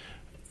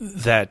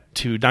that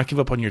to not give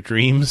up on your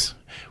dreams,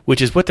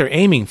 which is what they're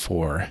aiming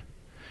for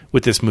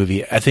with this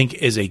movie, I think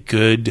is a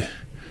good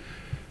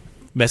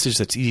message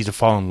that's easy to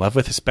fall in love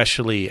with,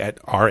 especially at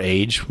our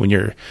age when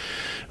you're,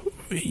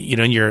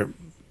 in your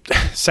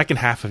second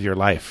half of your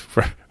life,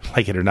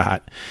 like it or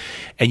not,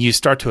 and you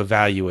start to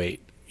evaluate,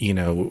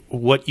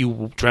 what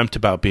you dreamt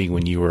about being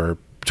when you were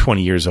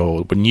 20 years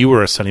old, when you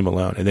were a Sonny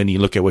Malone, and then you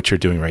look at what you're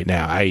doing right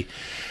now. I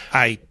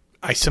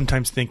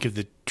sometimes think of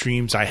the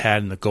dreams I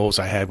had and the goals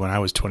I had when I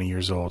was 20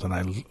 years old, and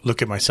I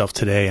look at myself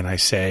today and I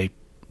say,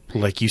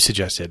 like you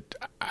suggested,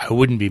 I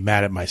wouldn't be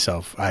mad at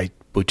myself. I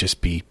would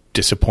just be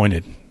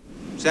disappointed.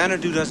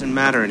 Xanadu doesn't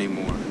matter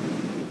anymore.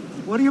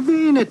 What do you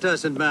mean it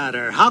doesn't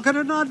matter? How could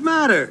it not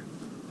matter?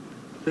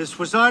 This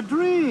was our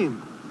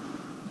dream.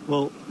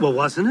 Well,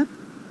 wasn't it?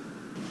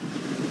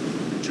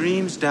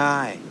 Dreams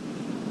die.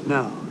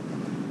 No,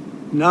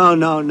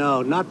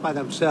 not by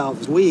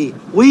themselves. We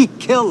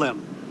kill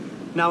them.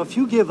 Now, if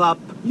you give up,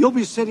 you'll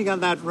be sitting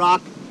on that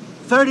rock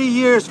 30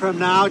 years from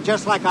now,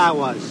 just like I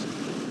was.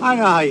 I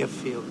know how you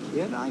feel,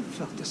 kid. I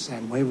felt the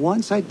same way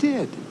once. I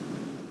did.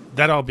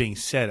 That all being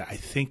said, I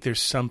think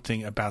there's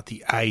something about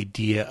the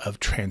idea of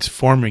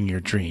transforming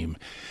your dream,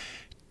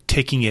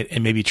 taking it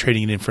and maybe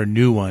trading it in for a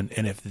new one.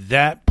 And if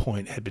that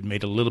point had been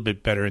made a little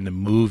bit better in the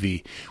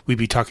movie, we'd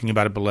be talking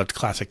about a beloved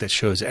classic that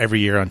shows every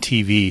year on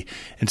TV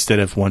instead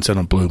of once on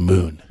a blue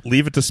moon.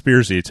 Leave it to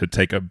Spearsy to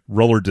take a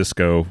roller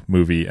disco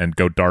movie and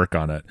go dark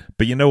on it.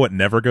 But you know what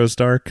never goes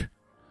dark?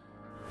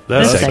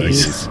 The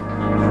Seggies.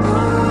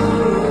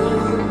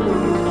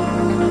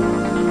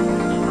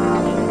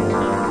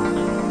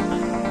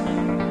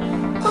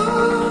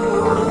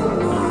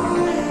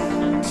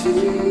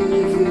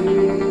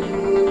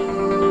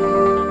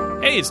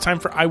 Hey, it's time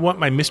for I Want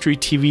My Mystery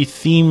TV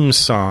theme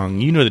song.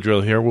 You know the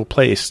drill here. We'll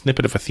play a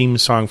snippet of a theme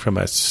song from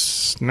a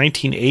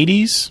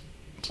 1980s.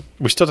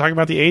 We're still talking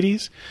about the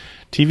 80s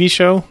TV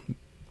show?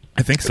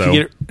 I think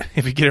so.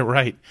 If you get it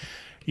right,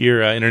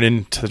 you're entered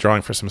into the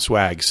drawing for some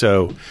swag.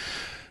 So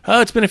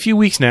it's been a few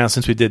weeks now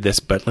since we did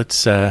this, but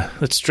let's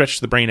stretch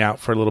the brain out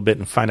for a little bit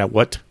and find out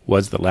what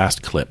was the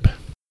last clip.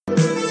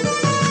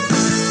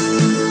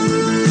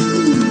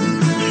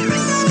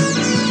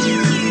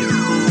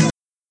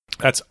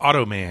 That's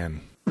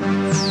Automan.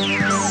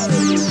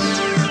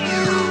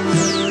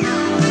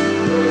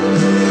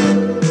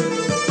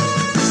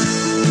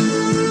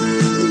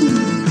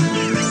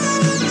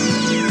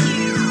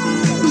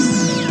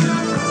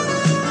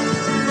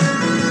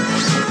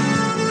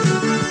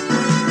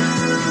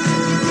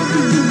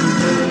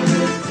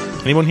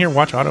 Anyone here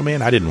watch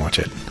Automan? I didn't watch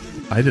it.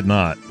 I did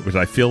not, but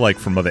I feel like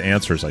from the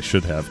answers I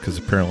should have, because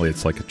apparently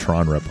it's like a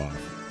Tron ripoff.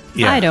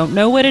 Yeah. I don't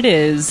know what it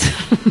is.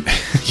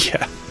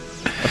 Yeah.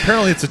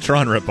 Apparently it's a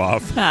Tron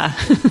ripoff.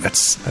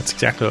 That's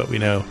exactly what we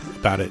know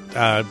about it.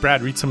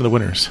 Brad, read some of the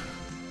winners.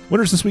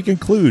 Winners this week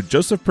include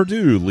Joseph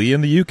Perdue, Lee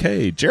in the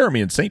UK,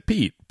 Jeremy in St.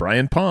 Pete,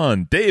 Brian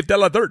Pond, Dave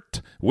Deladert,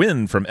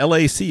 Win from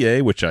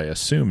LACA, which I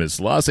assume is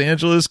Los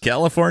Angeles,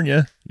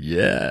 California.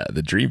 Yeah,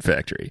 the Dream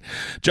Factory.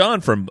 John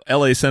from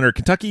LA Center,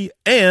 Kentucky,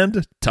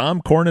 and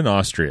Tom Korn in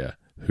Austria,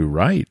 who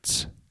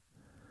writes,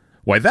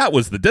 why, that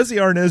was the Desi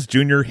Arnaz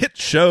Jr. hit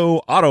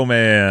show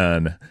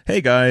Automan. Hey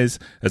guys,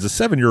 as a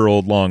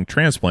 7-year-old long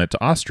transplant to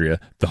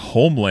Austria, the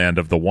homeland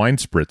of the wine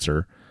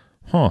spritzer.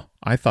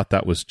 I thought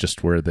that was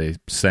just where they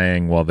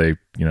sang while they,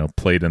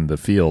 played in the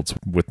fields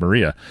with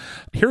Maria.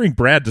 Hearing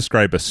Brad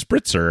describe a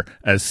spritzer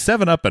as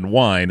 7-Up and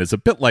wine is a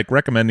bit like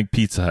recommending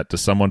Pizza Hut to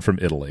someone from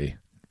Italy.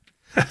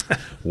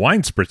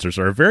 Wine spritzers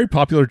are a very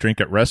popular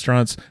drink at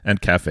restaurants and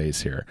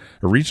cafes here.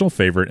 A regional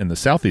favorite in the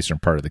southeastern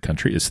part of the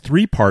country is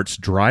 3 parts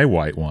dry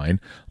white wine,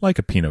 like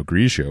a Pinot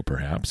Grigio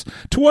perhaps,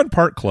 to 1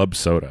 part club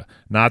soda,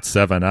 not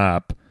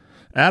 7-Up.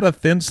 Add a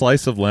thin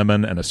slice of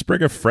lemon and a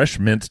sprig of fresh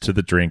mint to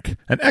the drink,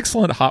 an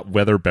excellent hot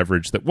weather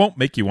beverage that won't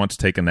make you want to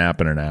take a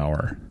nap in an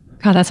hour.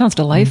 God, that sounds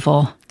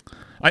delightful.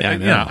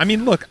 I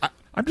mean, look,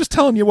 I'm just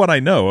telling you what I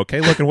know,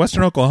 okay? Look, in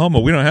Western Oklahoma,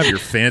 we don't have your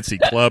fancy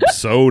club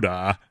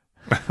soda.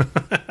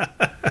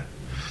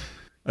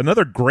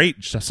 Another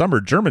great summer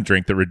German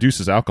drink that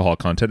reduces alcohol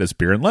content is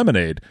beer and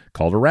lemonade,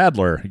 called a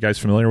Radler. You guys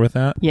familiar with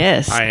that?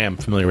 Yes. I am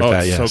familiar with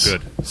that, yes. So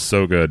good.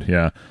 So good,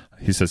 yeah.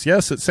 He says,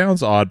 yes, it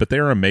sounds odd, but they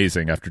are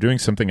amazing after doing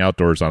something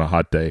outdoors on a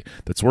hot day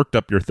that's worked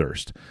up your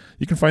thirst.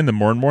 You can find them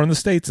more and more in the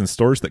States in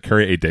stores that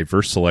carry a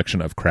diverse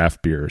selection of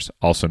craft beers,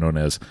 also known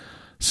as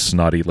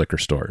snotty liquor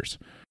stores.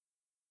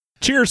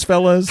 Cheers,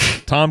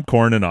 fellas. Tom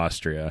Korn in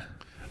Austria.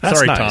 That's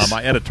Sorry, nice. Tom,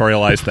 I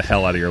editorialized the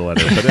hell out of your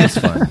letter, but it was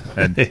fun.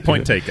 And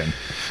point taken.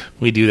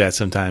 We do that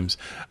sometimes.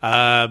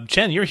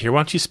 Jen, you're here. Why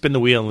don't you spin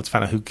the wheel and let's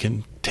find out who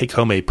can take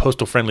home a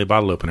postal-friendly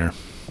bottle opener.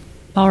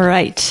 All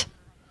right.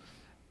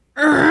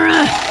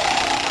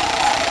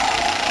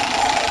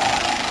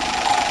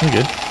 You're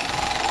good.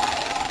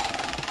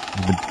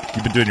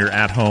 You've been doing your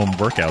at-home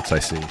workouts, I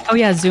see. Oh,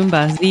 yeah,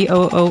 Zumba.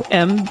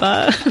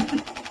 Z-O-O-M-ba.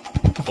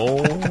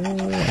 Oh,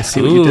 I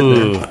see what you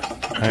did there.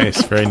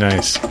 Nice, very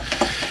nice.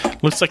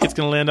 Looks like it's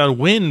going to land on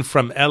Win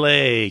from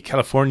LA,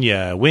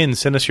 California. Win,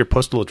 send us your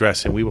postal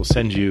address and we will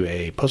send you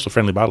a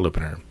postal-friendly bottle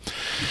opener.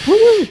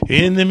 Woo!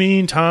 In the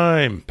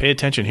meantime, pay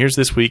attention. Here's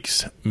this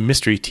week's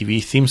Mystery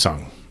TV theme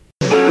song.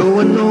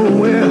 Going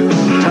nowhere,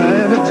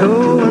 tired of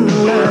towing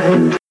the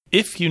line.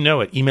 If you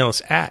know it, email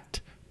us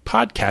at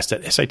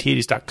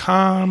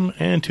podcast@sit80s.com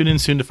and tune in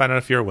soon to find out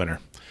if you're a winner.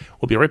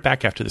 We'll be right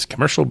back after this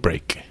commercial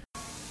break.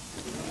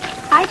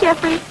 Hi,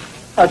 Jeffrey.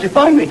 How'd you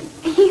find me?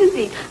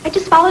 Easy. I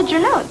just followed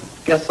your note.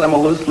 Guess I'm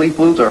a loose leaf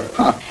loser,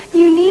 huh?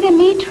 You need a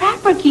Me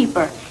Trapper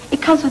Keeper.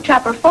 It comes with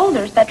Trapper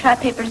folders that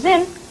trap papers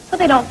in so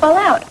they don't fall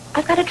out.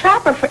 I've got a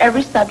trapper for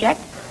every subject,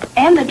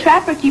 and the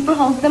Trapper Keeper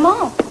holds them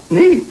all.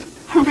 Neat.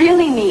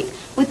 Really neat.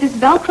 With this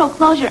Velcro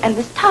closure and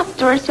this tough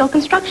Duracell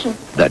construction.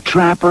 The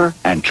Trapper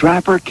and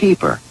Trapper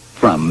Keeper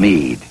from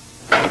Mead.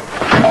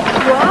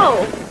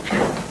 Whoa.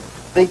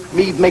 Think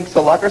Mead makes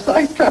a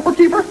locker-sized Trapper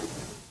Keeper?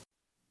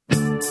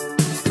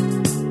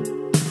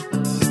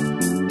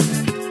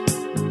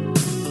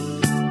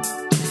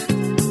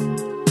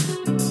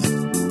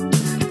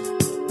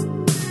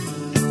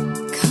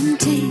 Come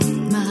take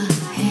my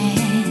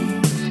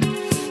hand.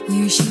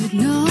 You should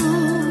know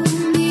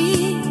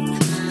me.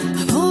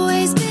 I've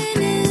always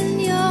been in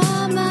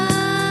your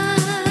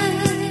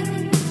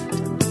mind.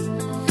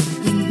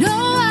 You know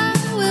I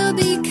will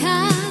be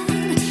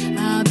kind.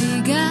 I'll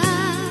be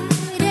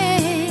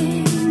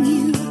guiding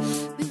you.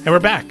 And we're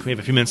back. We have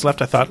a few minutes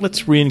left. I thought,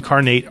 let's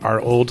reincarnate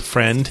our old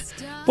friend.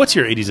 What's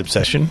your 80s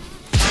obsession?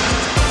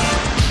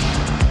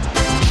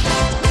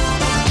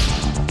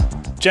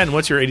 Jen,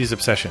 what's your 80s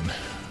obsession?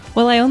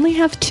 Well, I only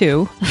have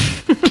 2.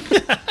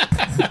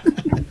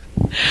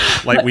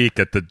 Light week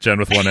at the Jen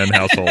with one N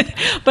household.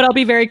 But I'll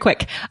be very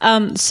quick.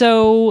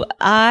 So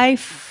I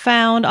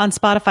found on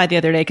Spotify the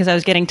other day, because I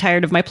was getting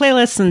tired of my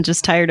playlists and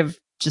just tired of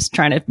just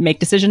trying to make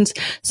decisions.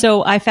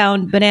 So I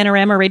found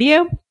Bananarama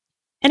Radio,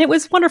 and it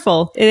was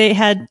wonderful. It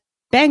had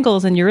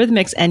Bangles and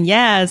Eurythmics and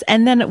Yaz,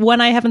 and then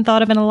one I haven't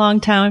thought of in a long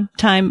time,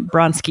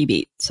 Bronski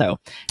Beat. So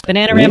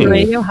Bananarama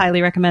Radio,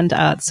 highly recommend.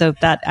 So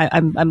that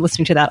I'm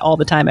listening to that all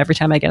the time. Every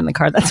time I get in the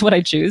car, that's what I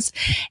choose.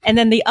 And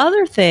then the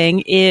other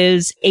thing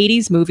is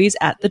 80s movies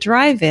at the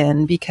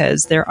drive-in,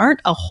 because there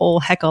aren't a whole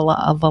heck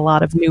of a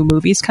lot of new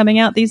movies coming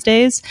out these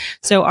days.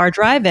 So our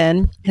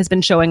drive-in has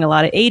been showing a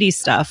lot of 80s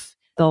stuff.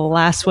 The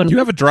last one. You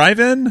have a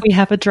drive-in? We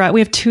have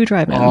 2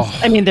 drive-ins. Oh,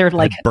 I mean, they're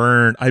like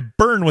I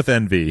burn with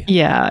envy.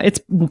 Yeah,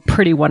 it's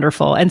pretty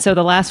wonderful. And so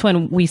the last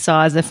one we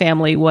saw as a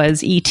family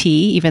was E.T.,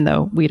 even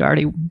though we'd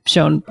already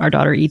shown our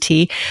daughter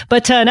E.T.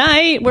 But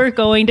tonight we're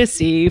going to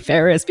see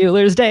Ferris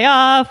Bueller's Day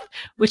Off,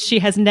 which she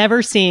has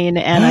never seen,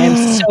 and I am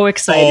so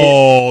excited.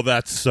 Oh,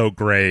 that's so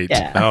great.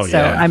 Yeah. Oh, so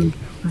yeah. I'm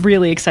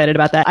really excited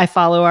about that. I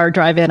follow our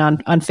drive-in on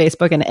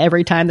Facebook, and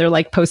every time they're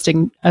like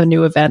posting a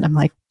new event, I'm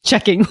like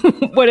checking,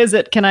 what is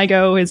it? Can I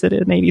go? Is it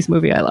an 80s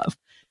movie I love?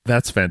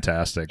 That's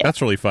fantastic.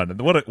 That's really fun.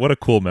 And what a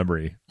cool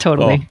memory.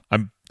 Totally. Oh,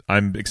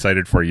 I'm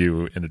excited for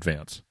you in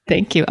advance.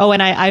 Thank you. Oh,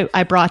 and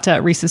I brought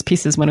Reese's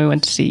Pieces when we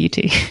went to see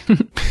E.T.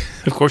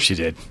 Of course you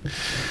did.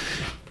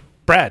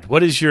 Brad,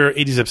 what is your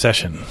 80s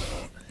obsession?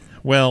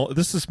 Well,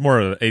 this is more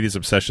of an 80s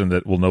obsession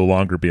that will no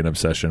longer be an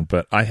obsession,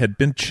 but I had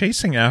been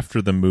chasing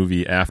after the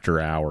movie After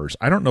Hours.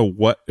 I don't know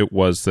what it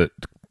was that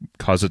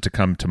caused it to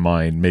come to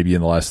mind, maybe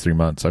in the last 3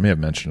 months. I may have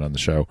mentioned it on the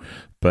show,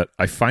 but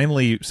I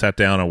finally sat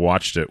down and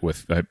watched it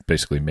I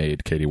basically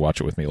made Katie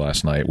watch it with me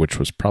last night, which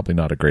was probably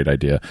not a great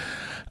idea.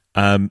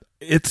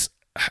 It's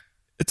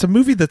a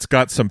movie that's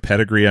got some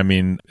pedigree. I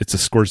mean, it's a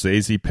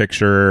Scorsese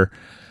picture.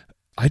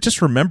 I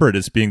just remember it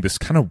as being this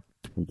kind of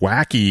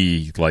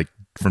wacky, like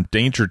from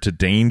danger to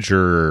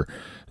danger.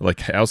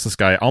 Like, how's this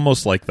guy?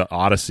 Almost like the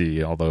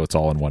Odyssey, although it's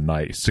all in one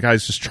night. The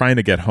guy's just trying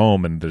to get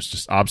home, and there's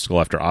just obstacle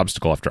after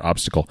obstacle after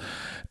obstacle.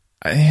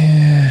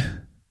 It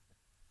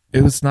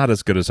was not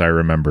as good as I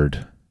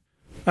remembered.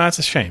 That's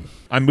a shame.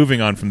 I'm moving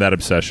on from that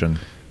obsession.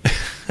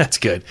 That's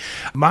good.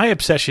 My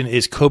obsession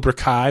is Cobra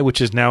Kai,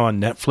 which is now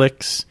on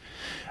Netflix.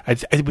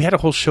 We had a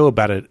whole show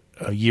about it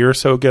a year or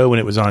so ago when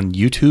it was on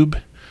YouTube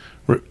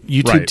right,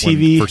 TV. When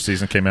the first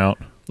season came out.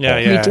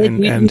 Yeah.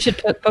 We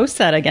should post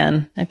that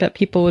again. I bet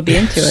people would be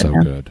into it. So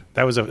good.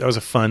 That was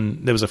a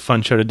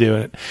fun show to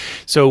do.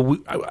 So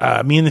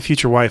me and the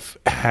future wife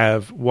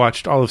have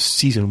watched all of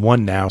season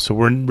 1 now, so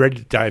we're ready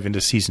to dive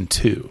into season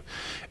 2.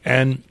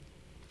 And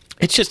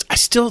it's just, I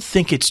still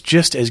think it's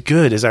just as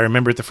good as I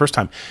remember it the first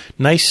time.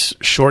 Nice,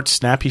 short,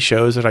 snappy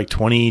shows that are like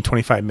 20,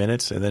 25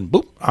 minutes, and then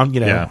boop, on to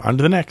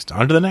the next,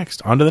 on to the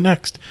next, on to the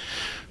next.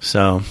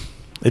 So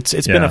it's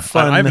been a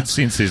fun. I haven't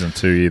seen season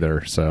 2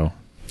 either, so.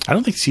 I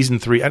don't think season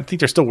 3. I think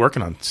they're still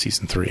working on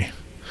season 3.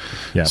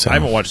 Yeah, so. I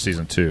haven't watched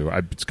season 2.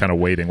 I was kind of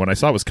waiting. When I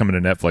saw it was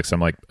coming to Netflix,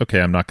 I'm like,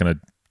 okay, I'm not going to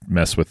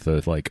mess with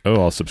the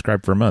I'll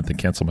subscribe for a month and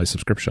cancel my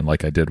subscription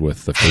like I did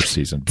with the first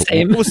season. But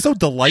what was so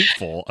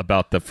delightful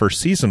about the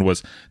first season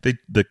was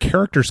the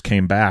characters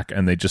came back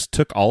and they just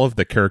took all of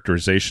the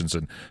characterizations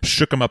and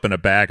shook them up in a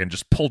bag and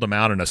just pulled them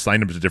out and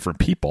assigned them to different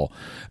people.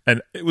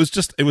 And it was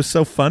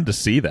so fun to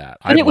see that.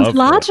 And it was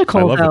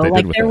logical though.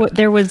 Like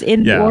there was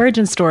in the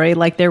origin story,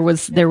 like there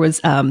was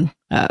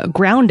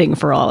grounding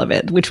for all of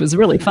it, which was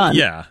really fun.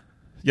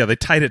 Yeah, they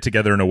tied it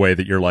together in a way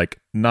that you're like,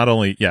 not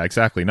only is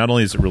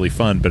it really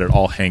fun, but it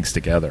all hangs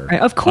together. Right.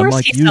 Of course,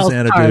 unlike he sells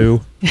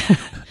Xanadu.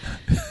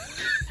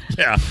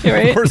 Yeah,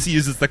 right? Of course he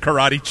uses the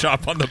karate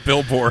chop on the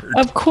billboard.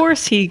 Of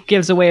course he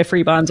gives away a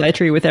free bonsai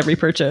tree with every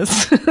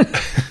purchase.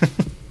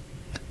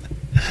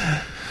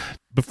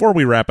 Before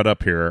we wrap it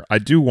up here, I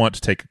do want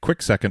to take a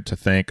quick second to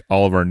thank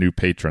all of our new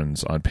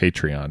patrons on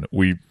Patreon.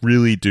 We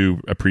really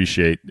do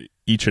appreciate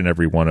each and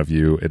every one of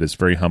you. It is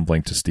very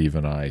humbling to Steve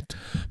and I.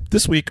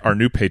 This week, our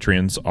new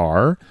patrons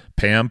are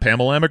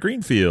Pamela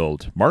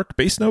Greenfield, Mark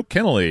Basenote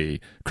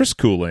Kennelly, Chris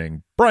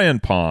Cooling, Brian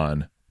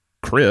Pond,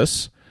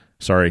 Chris,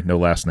 sorry, no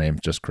last name,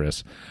 just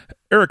Chris,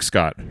 Eric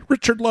Scott,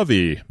 Richard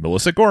Lovey,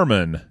 Melissa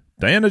Gorman,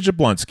 Diana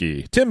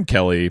Jablonski, Tim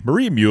Kelly,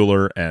 Marie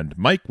Mueller, and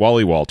Mike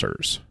Wally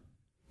Walters.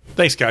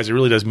 Thanks, guys. It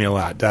really does mean a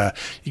lot.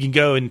 You can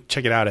go and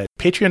check it out at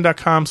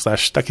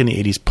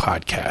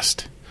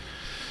patreon.com/stuckinthe80spodcast.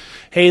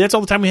 Hey, that's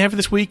all the time we have for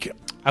this week.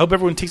 I hope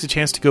everyone takes a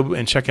chance to go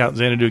and check out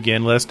Xanadu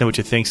again. Let us know what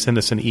you think. Send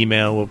us an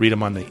email. We'll read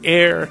them on the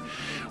air.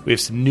 We have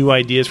some new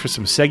ideas for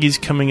some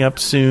seggies coming up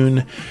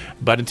soon.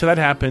 But until that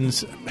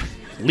happens,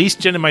 at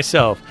least Jen and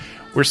myself,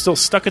 we're still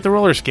stuck at the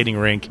roller skating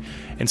rink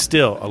and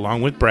still,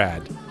 along with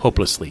Brad,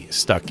 hopelessly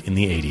stuck in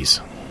the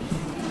 80s.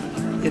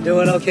 You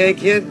doing okay,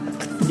 kid?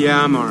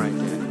 Yeah, I'm all right,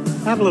 Dad.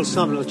 Have a little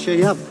something to cheer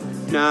you up.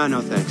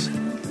 No, thanks.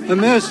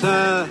 Miss,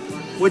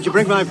 would you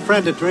bring my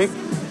friend a drink?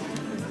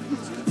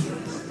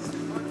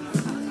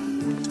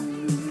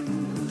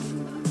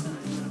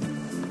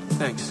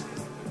 Thanks.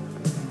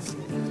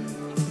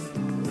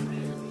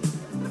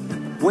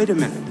 Wait a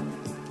minute.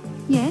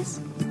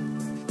 Yes?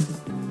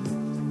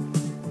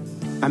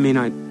 I mean,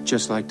 I'd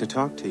just like to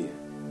talk to you.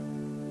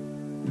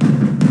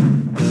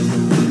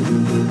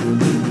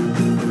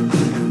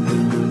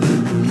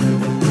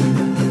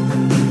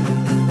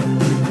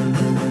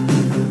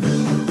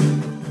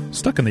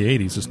 Stuck in the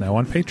 80s is now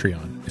on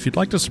Patreon. If you'd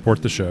like to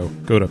support the show,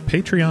 go to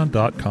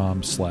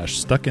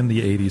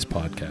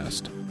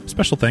patreon.com/stuckinthe80spodcast.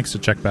 Special thanks to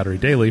Check Battery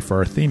Daily for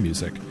our theme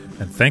music,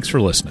 and thanks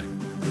for listening.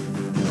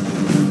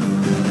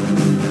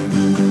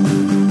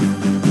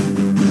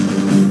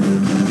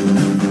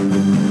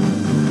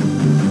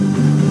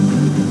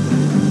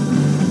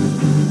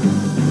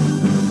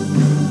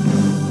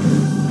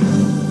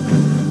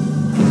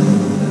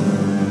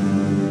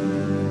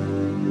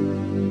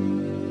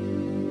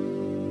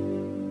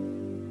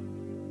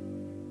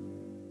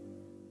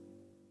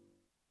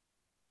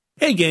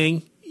 Hey,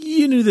 gang,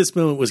 you knew this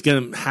moment was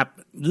going to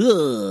happen.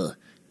 Ugh.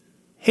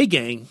 Hey,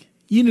 gang,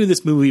 you knew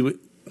this movie would...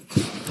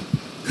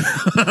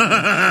 Go,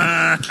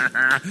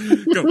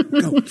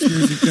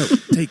 seriously, go.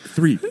 Take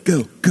 3,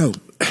 go.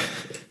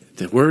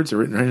 The words are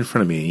written right in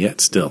front of me, and yet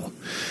still.